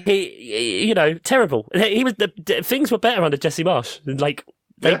 Yeah, he terrible. Things were better under Jesse Marsh. Like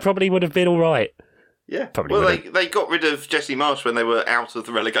they probably would have been all right. Yeah. Probably well, wouldn't. they got rid of Jesse Marsh when they were out of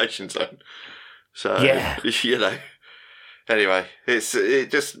the relegation zone. So you know. Anyway, there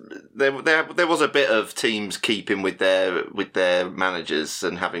was a bit of teams keeping with their managers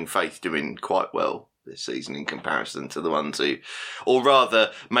and having faith doing quite well this season in comparison to the ones who, or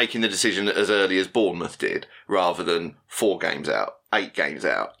rather making the decision as early as Bournemouth did, rather than 4 games out, 8 games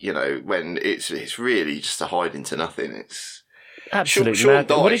out. You know, when it's really just a hide into nothing. It's absolutely Sean mad.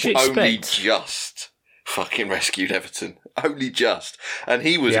 What did you Dyche expect? only just fucking rescued Everton. Only just. And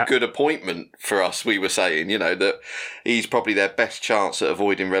he was a good appointment for us, we were saying, you know, that he's probably their best chance at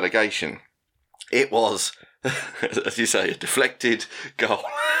avoiding relegation. It was, as you say, a deflected goal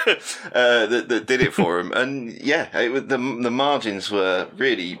that did it for him. And yeah, the margins were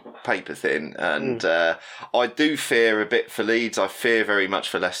really paper thin. And I do fear a bit for Leeds. I fear very much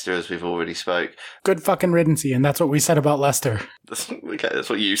for Leicester, as we've already spoke. Good fucking riddance, and that's what we said about Leicester. Okay, that's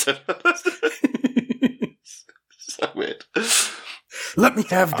what you said about Leicester. So weird. Let me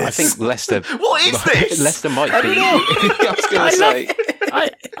have this. I think Leicester. What is this? Leicester might be. I was going to say.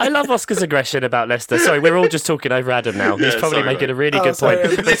 I love Oscar's aggression about Leicester. Sorry, we're all just talking over Adam now. He's probably making a really good point.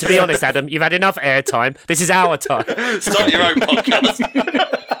 But to be honest, Adam, you've had enough airtime. This is our time. Start your own podcast.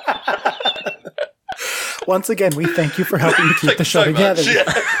 Once again, we thank you for helping to keep the show together.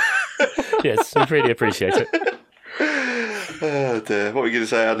 Yes, we really appreciate it. Oh dear. What were you going to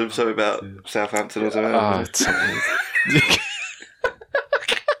say, Adam? Something about Southampton or something?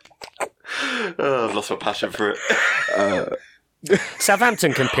 I've lost my passion for it.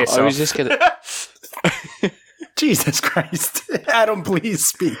 Southampton can piss off. I was just going to... Jesus Christ. Adam, please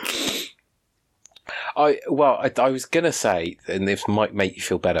speak. I was going to say, and this might make you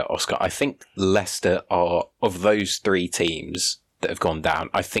feel better, Oscar, I think Leicester are, of those three teams that have gone down,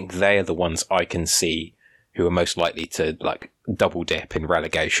 I think they are the ones I can see who are most likely to like double dip in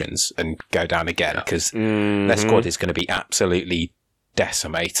relegations and go down again, because their squad is going to be absolutely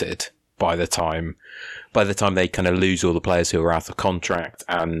decimated by the time they kind of lose all the players who are out of contract,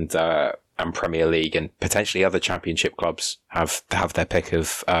 and Premier League and potentially other Championship clubs have their pick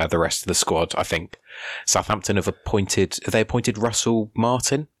of the rest of the squad. I think Southampton have appointed Russell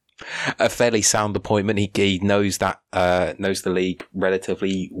Martin, a fairly sound appointment. He knows the league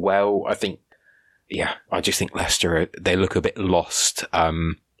relatively well. I just think Leicester, they look a bit lost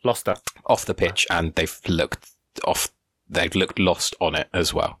off the pitch, and they've looked lost on it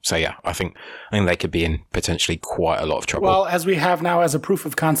as well. So yeah, I think they could be in potentially quite a lot of trouble. Well, as we have now as a proof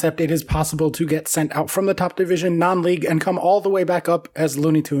of concept, it is possible to get sent out from the top division, non-league, and come all the way back up, as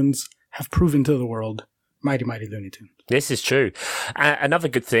Looney Tunes have proven to the world. Mighty, mighty Looney Tunes. This is true. Another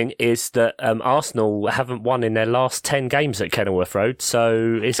good thing is that Arsenal haven't won in their last 10 games at Kenilworth Road,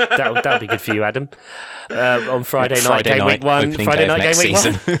 so that'll be good for you, Adam. On Friday night, game week 1. Friday night, game week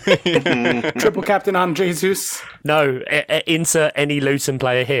 1. Triple captain on Jesus. No, insert any Luton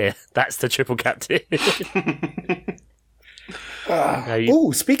player here. That's the triple captain.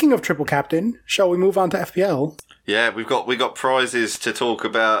 Speaking of triple captain, shall we move on to FPL? Yeah, we've got prizes to talk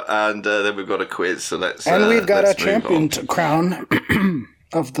about, and then we've got a quiz. So let's. And we've got a champion to crown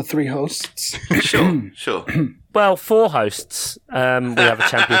of the three hosts. Sure. Well, 4 hosts. We have a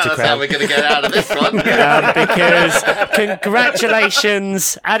champion to crown. That's how we're going to get out of this one. Because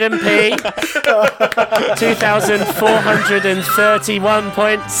congratulations, Adam P. 2,431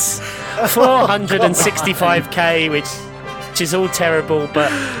 points, 465k, which is all terrible,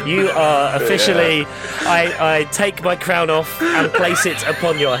 but you are officially... I take my crown off and place it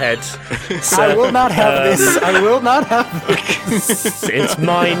upon your head. So, I will not have this. I will not have this. It's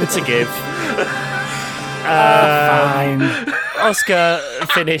mine to give. Fine. Oscar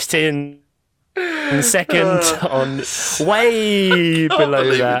finished in second on way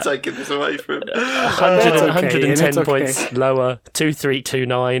below that. Taking this away from 110 points lower,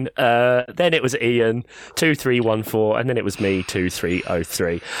 2329. Then it was Ian, 2314, and then it was me,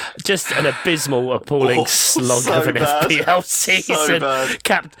 2303. Just an abysmal, appalling slog of an FPL season. So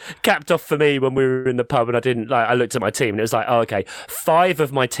capped off for me when we were in the pub, and I looked at my team, and it was like, oh, okay, 5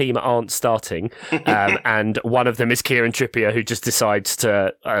 of my team aren't starting, and one of them is Kieran Trippier, who just decides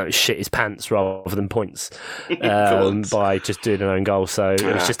to shit his pants rather than points by just doing an own goal. So it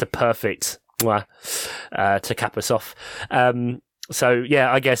was just a perfect to cap us off. So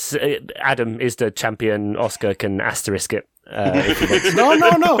yeah, I guess Adam is the champion. Oscar can asterisk it.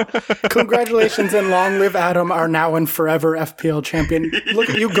 No. Congratulations and long live Adam, our now and forever FPL champion. Look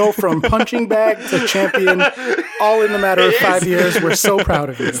at you go from punching bag to champion, all in the matter of 5 years. We're so proud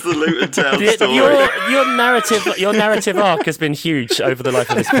of you. It's the Luton Town story. Your narrative arc has been huge over the life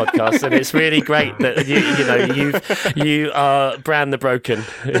of this podcast, and it's really great that you are Bran the Broken,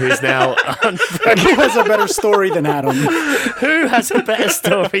 who is now unbroken. Who has a better story than Adam? Who has a better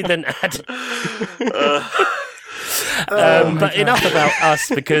story than Adam? But enough about us,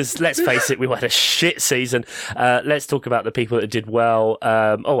 because let's face it, we had a shit season. Let's talk about the people that did well.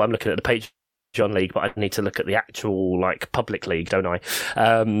 I'm looking at the Patreon League, but I need to look at the actual public league, don't I?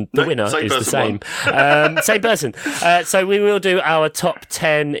 The winner is the same. Same person. So we will do our top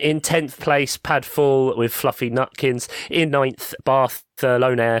 10. In 10th place, Padful with Fluffy Nutkins. In 9th,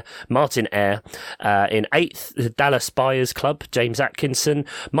 Barcelona, Martin Eyre. In 8th, the Dallas Buyers Club, James Atkinson.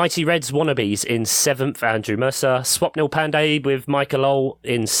 Mighty Reds Wannabes in 7th, Andrew Mercer. Swapnil Pandey with Michael Ol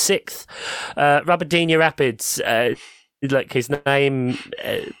in 6th. Rabadenia Rapids, look, his name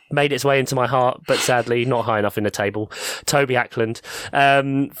made its way into my heart, but sadly not high enough in the table. Toby Ackland.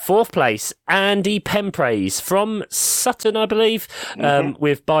 4th place, Andy Pempraise from Sutton, I believe,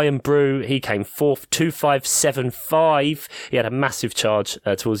 with Buy and Brew. He came 4th, 2575. He had a massive charge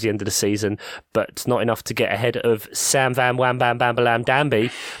towards the end of the season, but not enough to get ahead of Sam Van Wham Bam Bambalam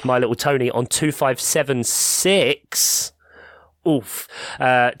Danby, my little Tony, on 2576. Oof.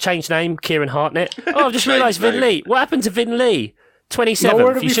 Change name, Kieran Hartnett. Oh, I've just realised Vin Lee. What happened to Vin Lee? 27th.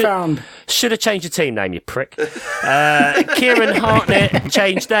 Nowhere to be found. Should have changed your team name, you prick. Kieran Hartnett,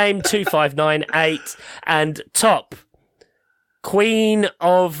 changed name, 2598. And top, Queen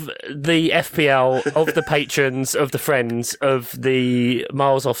of the FPL, of the patrons, of the friends, of the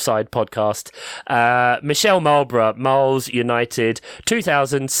Miles Offside podcast, Michelle Marlborough, Miles United,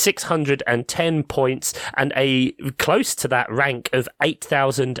 2,610 points, and a close to that rank of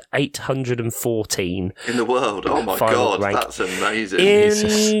 8,814. In the world? Oh my God, rank. That's amazing.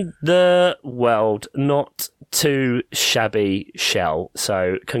 In the world, not too shabby, Shell.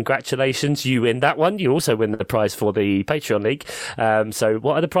 So congratulations, you win that one. You also win the prize for the Patreon League. So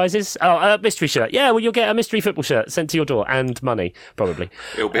what are the prizes? Oh, a mystery shirt. Yeah, well, you'll get a mystery football shirt sent to your door and money, probably.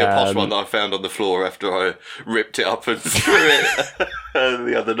 It'll be a posh one that I found on the floor after I ripped it up and threw it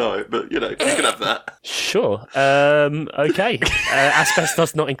the other night. But, you can have that. Sure. Okay.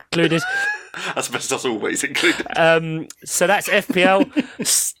 Asbestos not included. Asbestos always included. So that's FPL.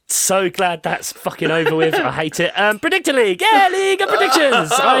 So glad that's fucking over with. I hate it. Predictor League. Yeah, League of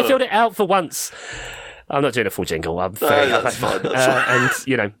Predictions. I filled it out for once. I'm not doing a full jingle. I'm fair enough. That's fine. And,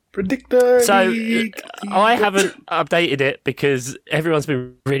 Predictor So League. I haven't updated it because everyone's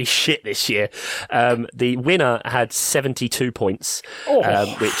been really shit this year. The winner had 72 points,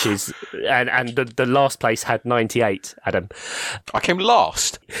 which is... And the last place had 98, Adam. I came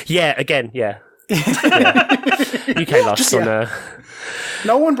last. Yeah, again, yeah. You came last on...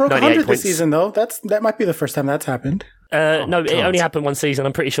 No one broke 100 points. this season, though. That might be the first time that's happened. No, it only happened one season.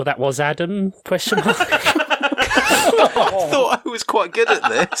 I'm pretty sure that was Adam, question mark. I thought I was quite good at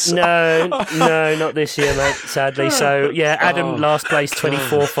this. No, not this year, mate, sadly. So, yeah, Adam last place,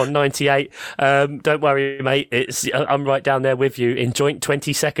 24th on 98. Don't worry, mate. I'm right down there with you. In joint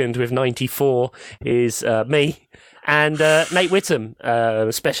 22nd with 94 is me. And Nate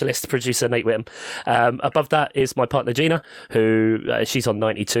Whittam, specialist producer Nate Whittam. Above that is my partner Gina, who she's on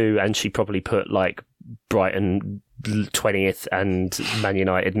 92, and she probably put like Brighton 20th and Man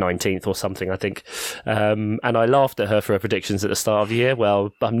United 19th or something, I think. And I laughed at her for her predictions at the start of the year.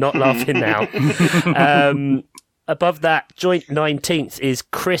 Well, I'm not laughing now. Above that, joint 19th is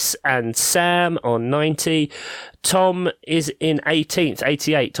Chris and Sam on 90. Tom is in 18th,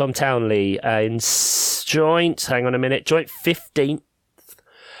 88, Tom Townley. In joint, hang on a minute, joint 15th,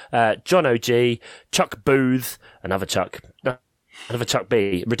 John OG, Chuck Booth, another Chuck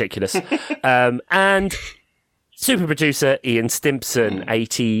B, ridiculous. And super producer Ian Stimpson,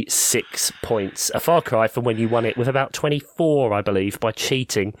 86 points. A far cry from when you won it with about 24, I believe, by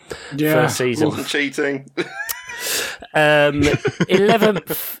cheating. First season. Wasn't cheating.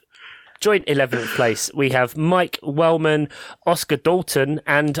 11th, joint 11th place, we have Mike Wellman, Oscar Dalton,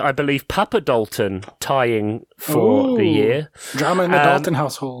 and I believe Papa Dalton tying for the year. Drama in the Dalton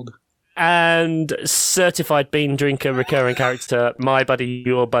household. And certified bean drinker, recurring character, my buddy,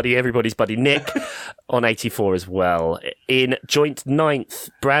 your buddy, everybody's buddy, Nick, on 84 as well. In joint 9th,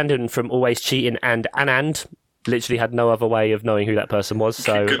 Brandon from Always Cheating and Anand. Literally had no other way of knowing who that person was,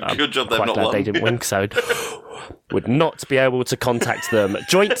 so good job I'm quite glad they didn't win, so would not be able to contact them.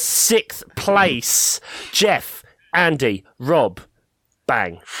 Joint 6th place, Jeff, Andy, Rob,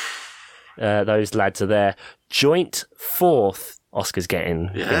 bang. Those lads are there. Joint 4th, Oscar's getting...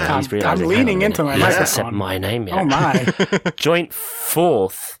 Yeah. I'm leaning into my microphone. Said my name yet. Oh my. Joint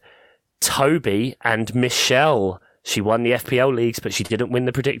 4th, Toby and Michelle. She won the FPL leagues, but she didn't win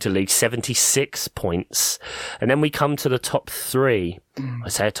the Predictor League, 76 points. And then we come to the top 3. I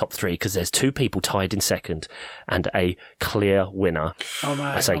say a top 3 because there's 2 people tied in second and a clear winner. Oh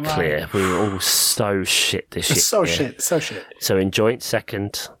my. I say clear. We were all so shit this year. So shit. So in joint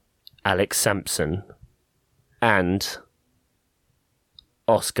second, Alex Sampson and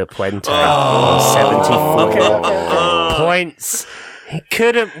Oscar Puente on 74 points. He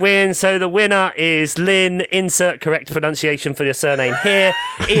couldn't win, so the winner is Lynn. Insert correct pronunciation for your surname here.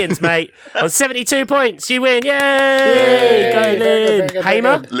 Ian's mate on 72 points. You win. Yay! Go, Lynn.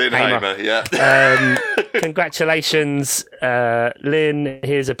 Hamer? Lynn Hamer, yeah. Congratulations, Lynn.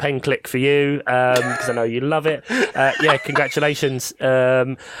 Here's a pen click for you because I know you love it. Yeah, congratulations.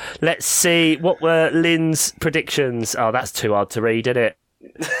 Let's see. What were Lynn's predictions? Oh, that's too hard to read, isn't it?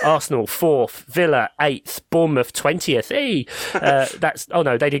 Arsenal 4th, Villa 8th, Bournemouth 20th. Hey,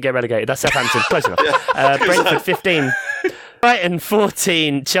 no, they didn't get relegated. That's Southampton. Close enough. Brentford 15, Brighton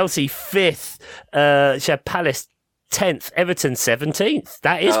 14, Chelsea 5th, she had Palace 10th, Everton 17th.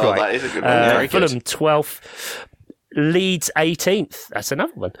 That is right. That is a good one. Fulham 12th. Leeds 18th. That's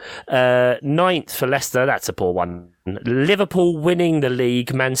another one. 9th for Leicester. That's a poor one. Liverpool winning the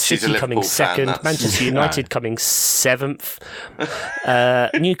league. Man City coming second. Manchester United coming 7th.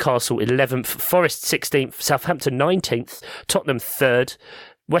 Newcastle 11th. Forest 16th. Southampton 19th. Tottenham 3rd.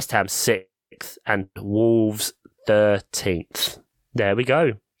 West Ham 6th. And Wolves 13th. There we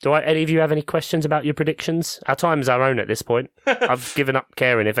go. Do any of you have any questions about your predictions? Our time is our own at this point. I've given up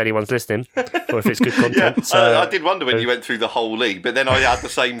caring if anyone's listening or if it's good content. Yeah, so, I did wonder when you went through the whole league, but then I had the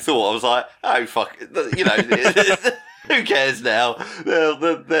same thought. I was like, oh, fuck. You know, who cares now?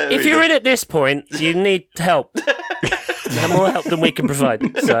 If you're in at this point, you need help. More help than we can provide.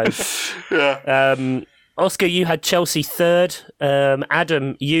 So, yeah. Oscar, you had Chelsea 3rd.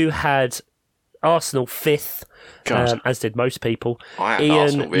 Adam, you had Arsenal 5th. As did most people. I had Ian,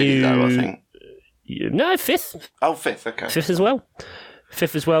 Arsenal really though, I think. No, 5th. Oh, 5th, okay. 5th as well.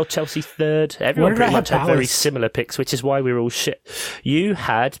 5th as well, Chelsea 3rd. Everyone pretty much had very similar picks, which is why we were all shit. You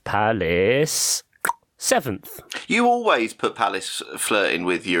had Palace 7th. You always put Palace flirting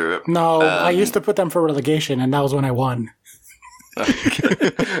with Europe. No, I used to put them for relegation, and that was when I won. Okay.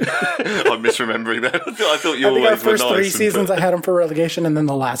 I'm misremembering that. I thought you always were nice. I think our first 3 seasons I had them for relegation, and then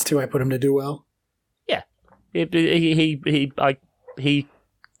the last 2 I put them to do well. He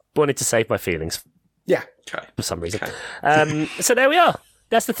wanted to save my feelings. Yeah. Okay. For some reason. Okay. So there we are.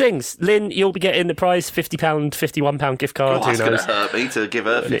 That's the things. Lynn, you'll be getting the prize, £50, £51 gift card. That's going to hurt me to give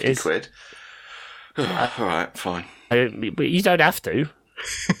her 50 quid. All right, fine. But you don't have to.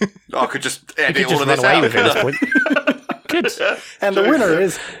 I could just edit you could all just of this run away out. with it at this point. Good. And the winner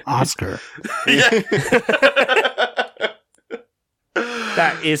is Oscar.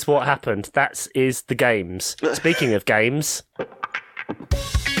 That is what happened. That is the games. Speaking of games...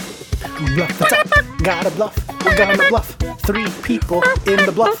 Bluff the top. Gotta bluff. We're gonna bluff. 3 people in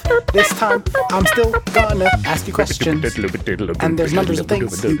the bluff. This time, I'm still gonna ask you questions. And there's numbers of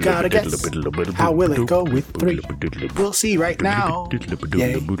things you gotta guess. How will it go with 3? We'll see right now.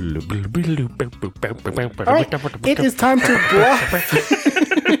 Yay. Alright, it is time to bluff.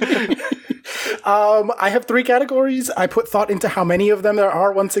 I have 3 categories. I put thought into how many of them there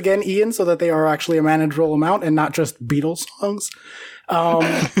are, once again, Ian, so that they are actually a manageable amount and not just Beatles songs.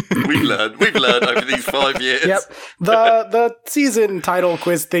 We've learned over these 5 years. Yep. The season title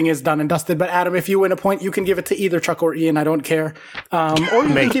quiz thing is done and dusted, but Adam, if you win a point, you can give it to either Chuck or Ian. I don't care. Or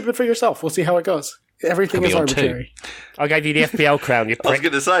you can keep it for yourself. We'll see how it goes. Everything is arbitrary. I gave you the FPL crown, you prick. I was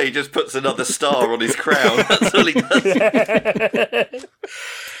going to say, he just puts another star on his crown. That's all he does.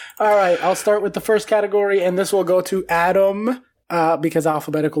 All right, I'll start with the first category, and this will go to Adam. Because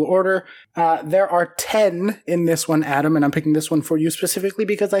alphabetical order. There are 10 in this one, Adam, and I'm picking this one for you specifically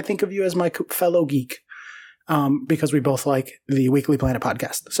because I think of you as my fellow geek. Because we both like the Weekly Planet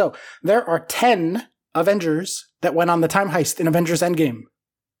podcast. So, there are 10 Avengers that went on the time heist in Avengers Endgame.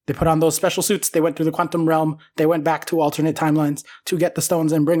 They put on those special suits, they went through the quantum realm, they went back to alternate timelines to get the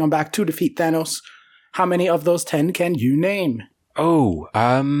stones and bring them back to defeat Thanos. How many of those 10 can you name? Oh,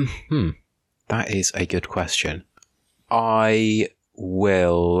 that is a good question. I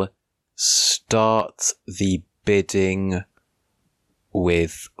will start the bidding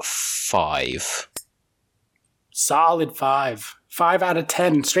with 5. Solid 5. 5 out of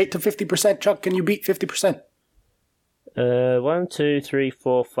 10. Straight to 50%. Chuck, can you beat 50%? 1, 2, 3,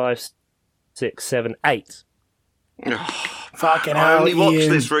 4, 5, 6, 7, 8. Fucking hell, I only watched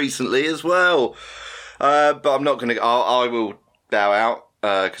Ian. this recently as well. But I'm not going to... I will bow out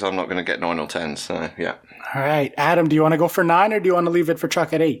because I'm not going to get 9 or 10. So, yeah. All right. Adam, do you want to go for 9 or do you want to leave it for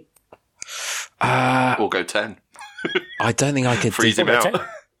Chuck at 8? Or go 10. I don't think I could freeze him out.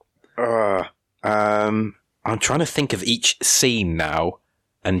 I'm trying to think of each scene now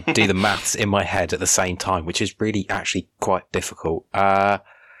and do the maths in my head at the same time, which is really actually quite difficult. No,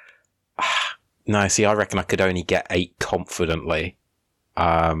 see, I reckon I could only get 8 confidently. So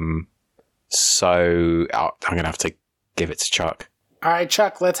I'm going to have to give it to Chuck. All right,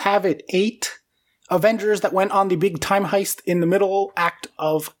 Chuck, let's have it. 8 Avengers that went on the big time heist in the middle act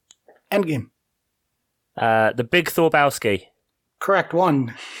of Endgame. The Big Thorbowski. Correct.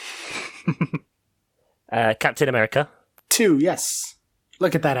 1. Captain America. 2, yes.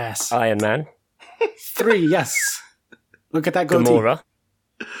 Look at that ass. Iron Man. 3, yes. Look at that goatee. Gamora.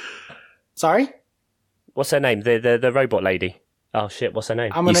 Sorry? What's her name? The robot lady. Oh shit, what's her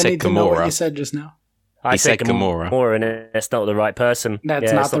name? I'm going to need to know what you said just now. I said Gamora, and it's not the right person.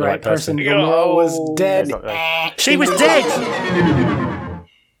 That's not the right person. Gamora was dead. She was dead!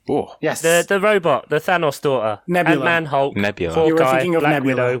 Oh. Yes. The robot, the Thanos daughter. Nebula. Ant-Man, Hulk, Nebula. Hawkeye, You were thinking of Black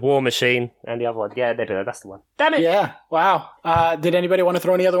Nebula. Widow, War Machine, and the other one. Yeah, Nebula, that's the one. Damn it! Yeah, wow. Did anybody want to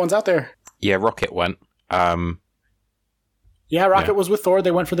throw any other ones out there? Yeah, Rocket went. Yeah, Rocket was with Thor. They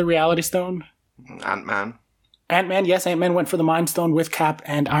went for the Reality Stone. Ant-Man. Ant-Man, yes. Ant-Man went for the Mind Stone with Cap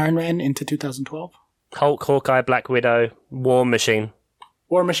and Iron Man into 2012. Hulk, Hawkeye, Black Widow, War Machine.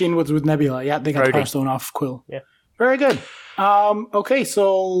 War Machine was with Nebula. Yeah, they got the Power Stone off Quill. Yeah. Very good. Okay,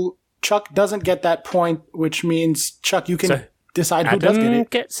 so Chuck doesn't get that point, which means, Chuck, you can decide who does get it. Adam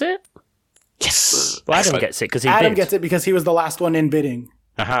gets it? Yes. Well, Adam gets it because he Adam bid. gets it because he was the last one in bidding.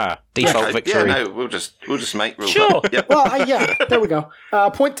 Aha. Default victory. Yeah, no, we'll just make rules. Sure. Up. Yep. Well, yeah, there we go.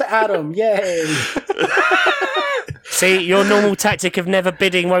 Point to Adam. Yay. See, your normal tactic of never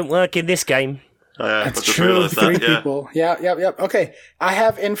bidding won't work in this game. That's true. Three people. Yep. Okay. I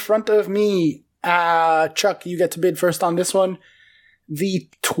have in front of me, Chuck, you get to bid first on this one. The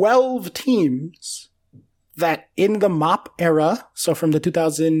 12 teams that in the MOP era, so from the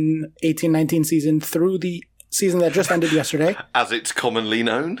 2018-19 season through the season that just ended yesterday. As it's commonly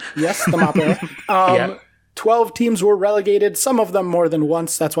known. Yes, the MOP era. 12 teams were relegated, some of them more than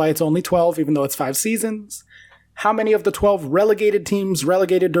once. That's why it's only 12, even though it's 5 seasons. How many of the 12 relegated teams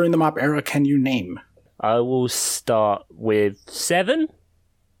relegated during the MOP era can you name? I will start with 7.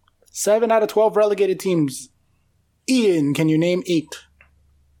 7 out of 12 relegated teams. Ian, can you name 8?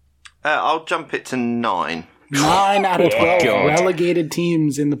 I'll jump it to 9. 9 out of 12 relegated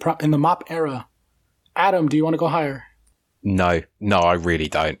teams in the MOP era. Adam, do you want to go higher? No, I really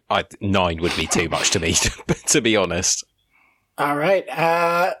don't. 9 would be too much to me, to be honest. All right.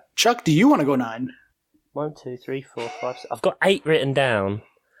 Chuck, do you want to go 9? 1, 2, 3, 4, 5, 6. I've got 8 written down.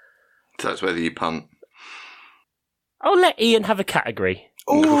 So that's whether you punt. I'll let Ian have a category.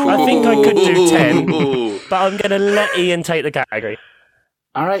 Ooh. I think I could do 10, but I'm going to let Ian take the category.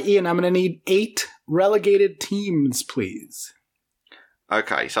 All right, Ian, I'm going to need 8 relegated teams, please.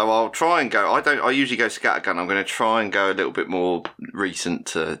 Okay, so I'll try and go. I usually go scattergun. I'm going to try and go a little bit more recent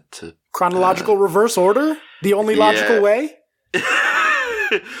to chronological reverse order? The only logical way?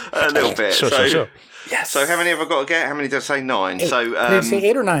 A little bit. Sure. Yes. So how many have I got to get? How many did I say? 9. 8. So Did you say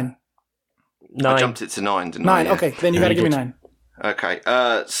 8 or 9? 9. I jumped it to 9, didn't 9, I? Yeah. okay. Then you got to give me 9. Okay.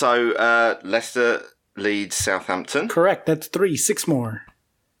 So Leicester, Leeds, Southampton. Correct. That's 3. 6 more.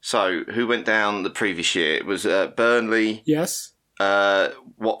 So who went down the previous year? It was Burnley. Yes.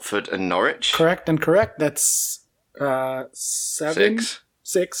 Watford and Norwich. Correct. That's 7.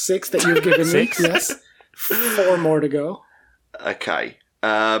 6. 6 that you've given me. Yes. 4 more to go. Okay.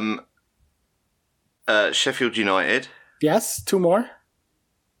 Sheffield United. Yes. 2 more.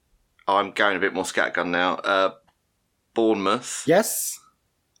 I'm going a bit more scattergun now. Bournemouth. Yes.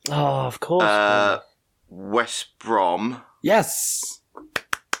 Oh, of course. West Brom. Yes.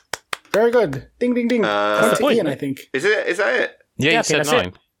 Very good. Ding, ding, ding. Point to Ian, I think. Is that it? Yeah, you said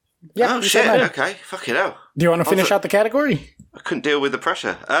 9. Yeah, oh, shit. Okay. Fucking hell. Do you want to finish out the category? I couldn't deal with the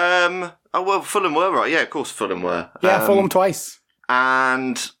pressure. Oh, well, Fulham were, right. Yeah, of course Fulham were. Yeah, Fulham twice.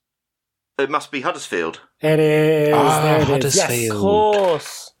 And it must be Huddersfield. It is. There it is. Huddersfield. Yes. Of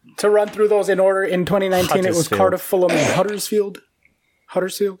course. To run through those in order, in 2019 it was Cardiff, Fulham, and Huddersfield.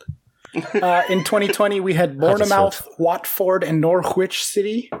 In 2020 we had Bournemouth, Watford, and Norwich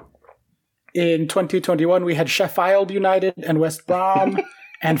City. In 2021 we had Sheffield United and West Brom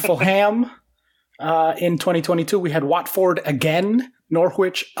and Fulham. In 2022 we had Watford again,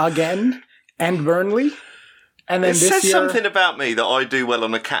 Norwich again, and Burnley. And then it says something about me that I do well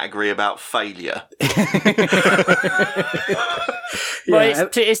on a category about failure. Well,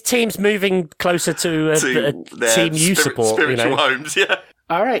 it's teams moving closer to a team you support. Spiritual homes, yeah.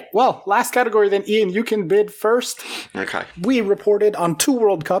 All right. Well, last category then, Ian, you can bid first. Okay. We reported on 2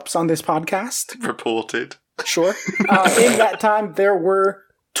 World Cups on this podcast. Reported. Sure. In that time, there were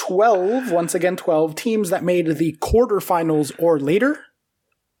 12 teams that made the quarterfinals or later.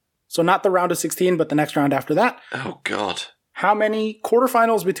 So not the round of 16, but the next round after that. Oh, God. How many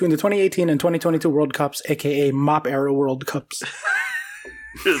quarterfinals between the 2018 and 2022 World Cups, a.k.a. MOP era World Cups?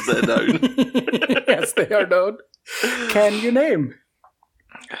 Is that known? Yes, they are known. Can you name?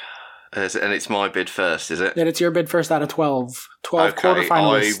 And it's my bid first, is it? Then it's your bid first out of 12. 12 okay,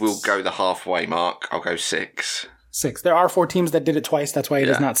 quarterfinalists. I will go the halfway mark. I'll go 6. 6. There are 4 teams that did it twice. That's why it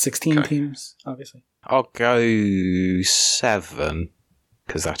is not 16 teams, obviously. I'll go 7,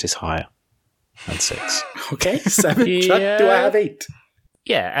 because that is higher than 6. Okay, 7. Chuck, do I have 8?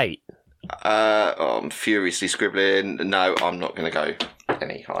 Yeah, 8. I'm furiously scribbling. No, I'm not going to go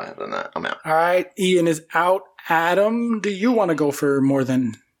any higher than that. I'm out. All right, Ian is out. Adam, do you want to go for more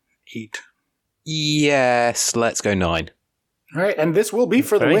than 8? Yes, let's go 9. All right, and this will be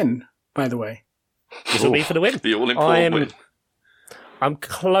for the win, by the way. This will be for the win. The all-important win. I'm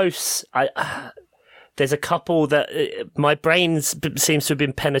close. There's a couple that my brain seems to have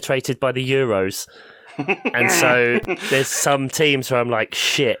been penetrated by the Euros. And so there's some teams where I'm like,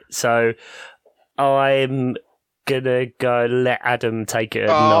 shit. So I'm gonna go let Adam take it at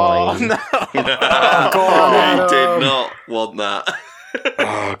 9. No. You did not want that.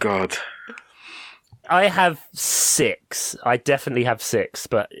 Oh, God. I have 6. I definitely have 6,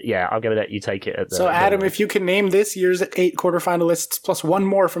 but yeah, I'm going to let you take it. So, Adam, if you can name this year's 8 quarterfinalists plus one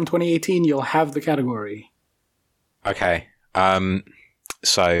more from 2018, you'll have the category. Okay.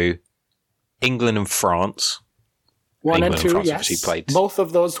 So, England and France. 1 England and 2, France yes. obviously played. Both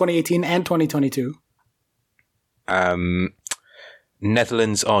of those 2018 and 2022.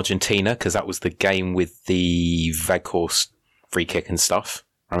 Netherlands, Argentina, because that was the game with the Weghorst free kick and stuff.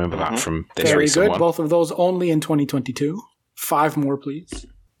 I remember that from this Very recent good. one. Both of those only in 2022. 5 more, please.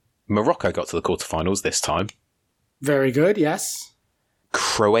 Morocco got to the quarterfinals this time. Very good, yes.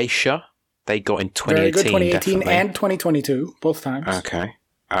 Croatia, they got in 2018. Very good, 2018 definitely. and 2022, both times. Okay.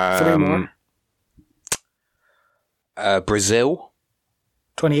 3 more. Brazil.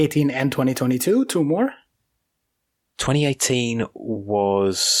 2018 and 2022, 2 more. 2018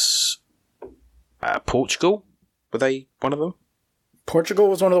 was Portugal. Were they one of them? Portugal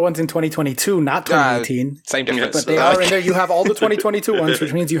was one of the ones in 2022, not 2018. Same difference. But they are in there. You have all the 2022 ones,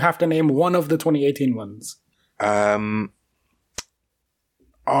 which means you have to name one of the 2018 ones. Who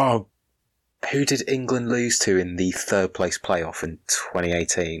did England lose to in the third place playoff in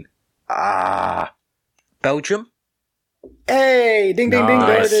 2018? Belgium? Hey, ding, ding, ding,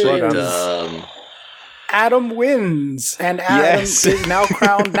 there it Nice. is. Adam wins, and Adam is now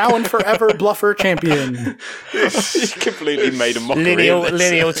crowned, now and forever, Bluffer champion. He completely made a mockery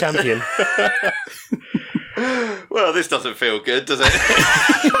lineal champion. Well, this doesn't feel good, does it?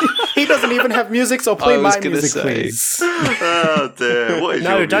 He doesn't even have music, so play I was my gonna music, say. please. Oh dear! What is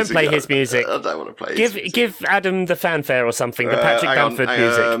No, your don't music? play his music. I don't want to play. His music. Give Adam the fanfare or something, the Patrick hang on, Bamford hang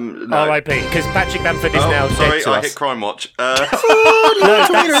music. on, no. R.I.P. Because Patrick Bamford is now sorry, dead to I us. hit Crime Watch. No,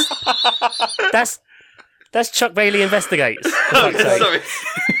 that's Chuck Bailey Investigates. for fuck's sake. Sorry.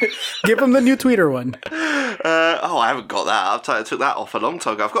 Give him the new tweeter one. I haven't got that. I took that off a long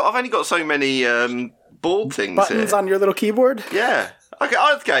time ago. I've only got so many ball things Buttons here. on your little keyboard. Yeah.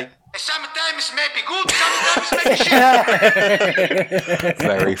 Okay. Sometimes may be good, sometimes may be shit.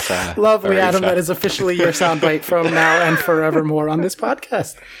 Very fair. Lovely, Very Adam. fair. That is officially your soundbite from now and forevermore on this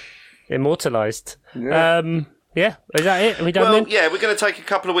podcast. Immortalised. Yeah. Is that it? Are we done Well, then? yeah, we're going to take a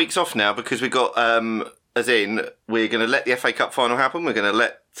couple of weeks off now because we've got, we're going to let the FA Cup final happen, we're going to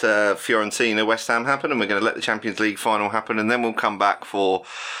let Fiorentina, West Ham happen, and we're going to let the Champions League final happen, and then we'll come back for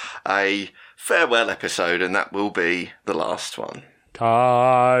a farewell episode, and that will be the last one.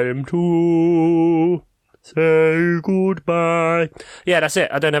 Time to say goodbye. Yeah, that's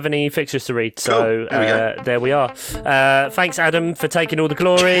it. I don't have any fixtures to read, so Cool. There we go. there we are. Thanks, Adam, for taking all the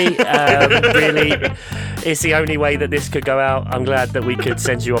glory. Really, it's the only way that this could go out. I'm glad that we could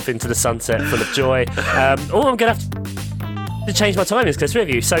send you off into the sunset full of joy. I'm going to have to change my timings because 3 of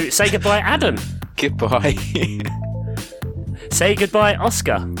you. So say goodbye, Adam. Goodbye. Say goodbye,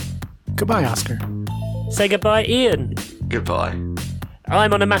 Oscar. Goodbye, Oscar. Say goodbye, Ian. Goodbye.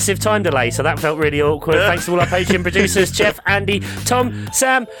 I'm on a massive time delay, so that felt really awkward. Thanks to all our Patreon producers, Jeff, Andy, Tom,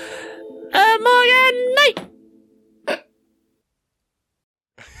 Sam, Morgan, Nate.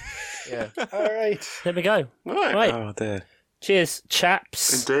 Yeah. All right. There we go. Right. Oh, dear. Cheers,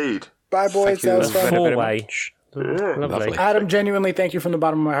 chaps. Indeed. Bye, boys. That was fun. Four-way. Lovely. Lovely. Adam, genuinely, thank you from the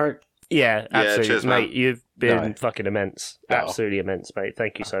bottom of my heart. Yeah, absolutely. cheers, man. mate. You've been No. fucking immense. Oh. Absolutely immense, mate.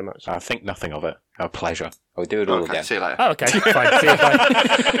 Thank you so much. I think nothing of it. A pleasure. I'll do it all Okay, again. see you later. Oh, okay. Fine. See you.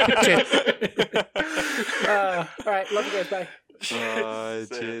 Bye. Cheers. All right. Love you guys. Bye.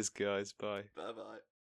 Cheers, guys. Bye. Bye-bye.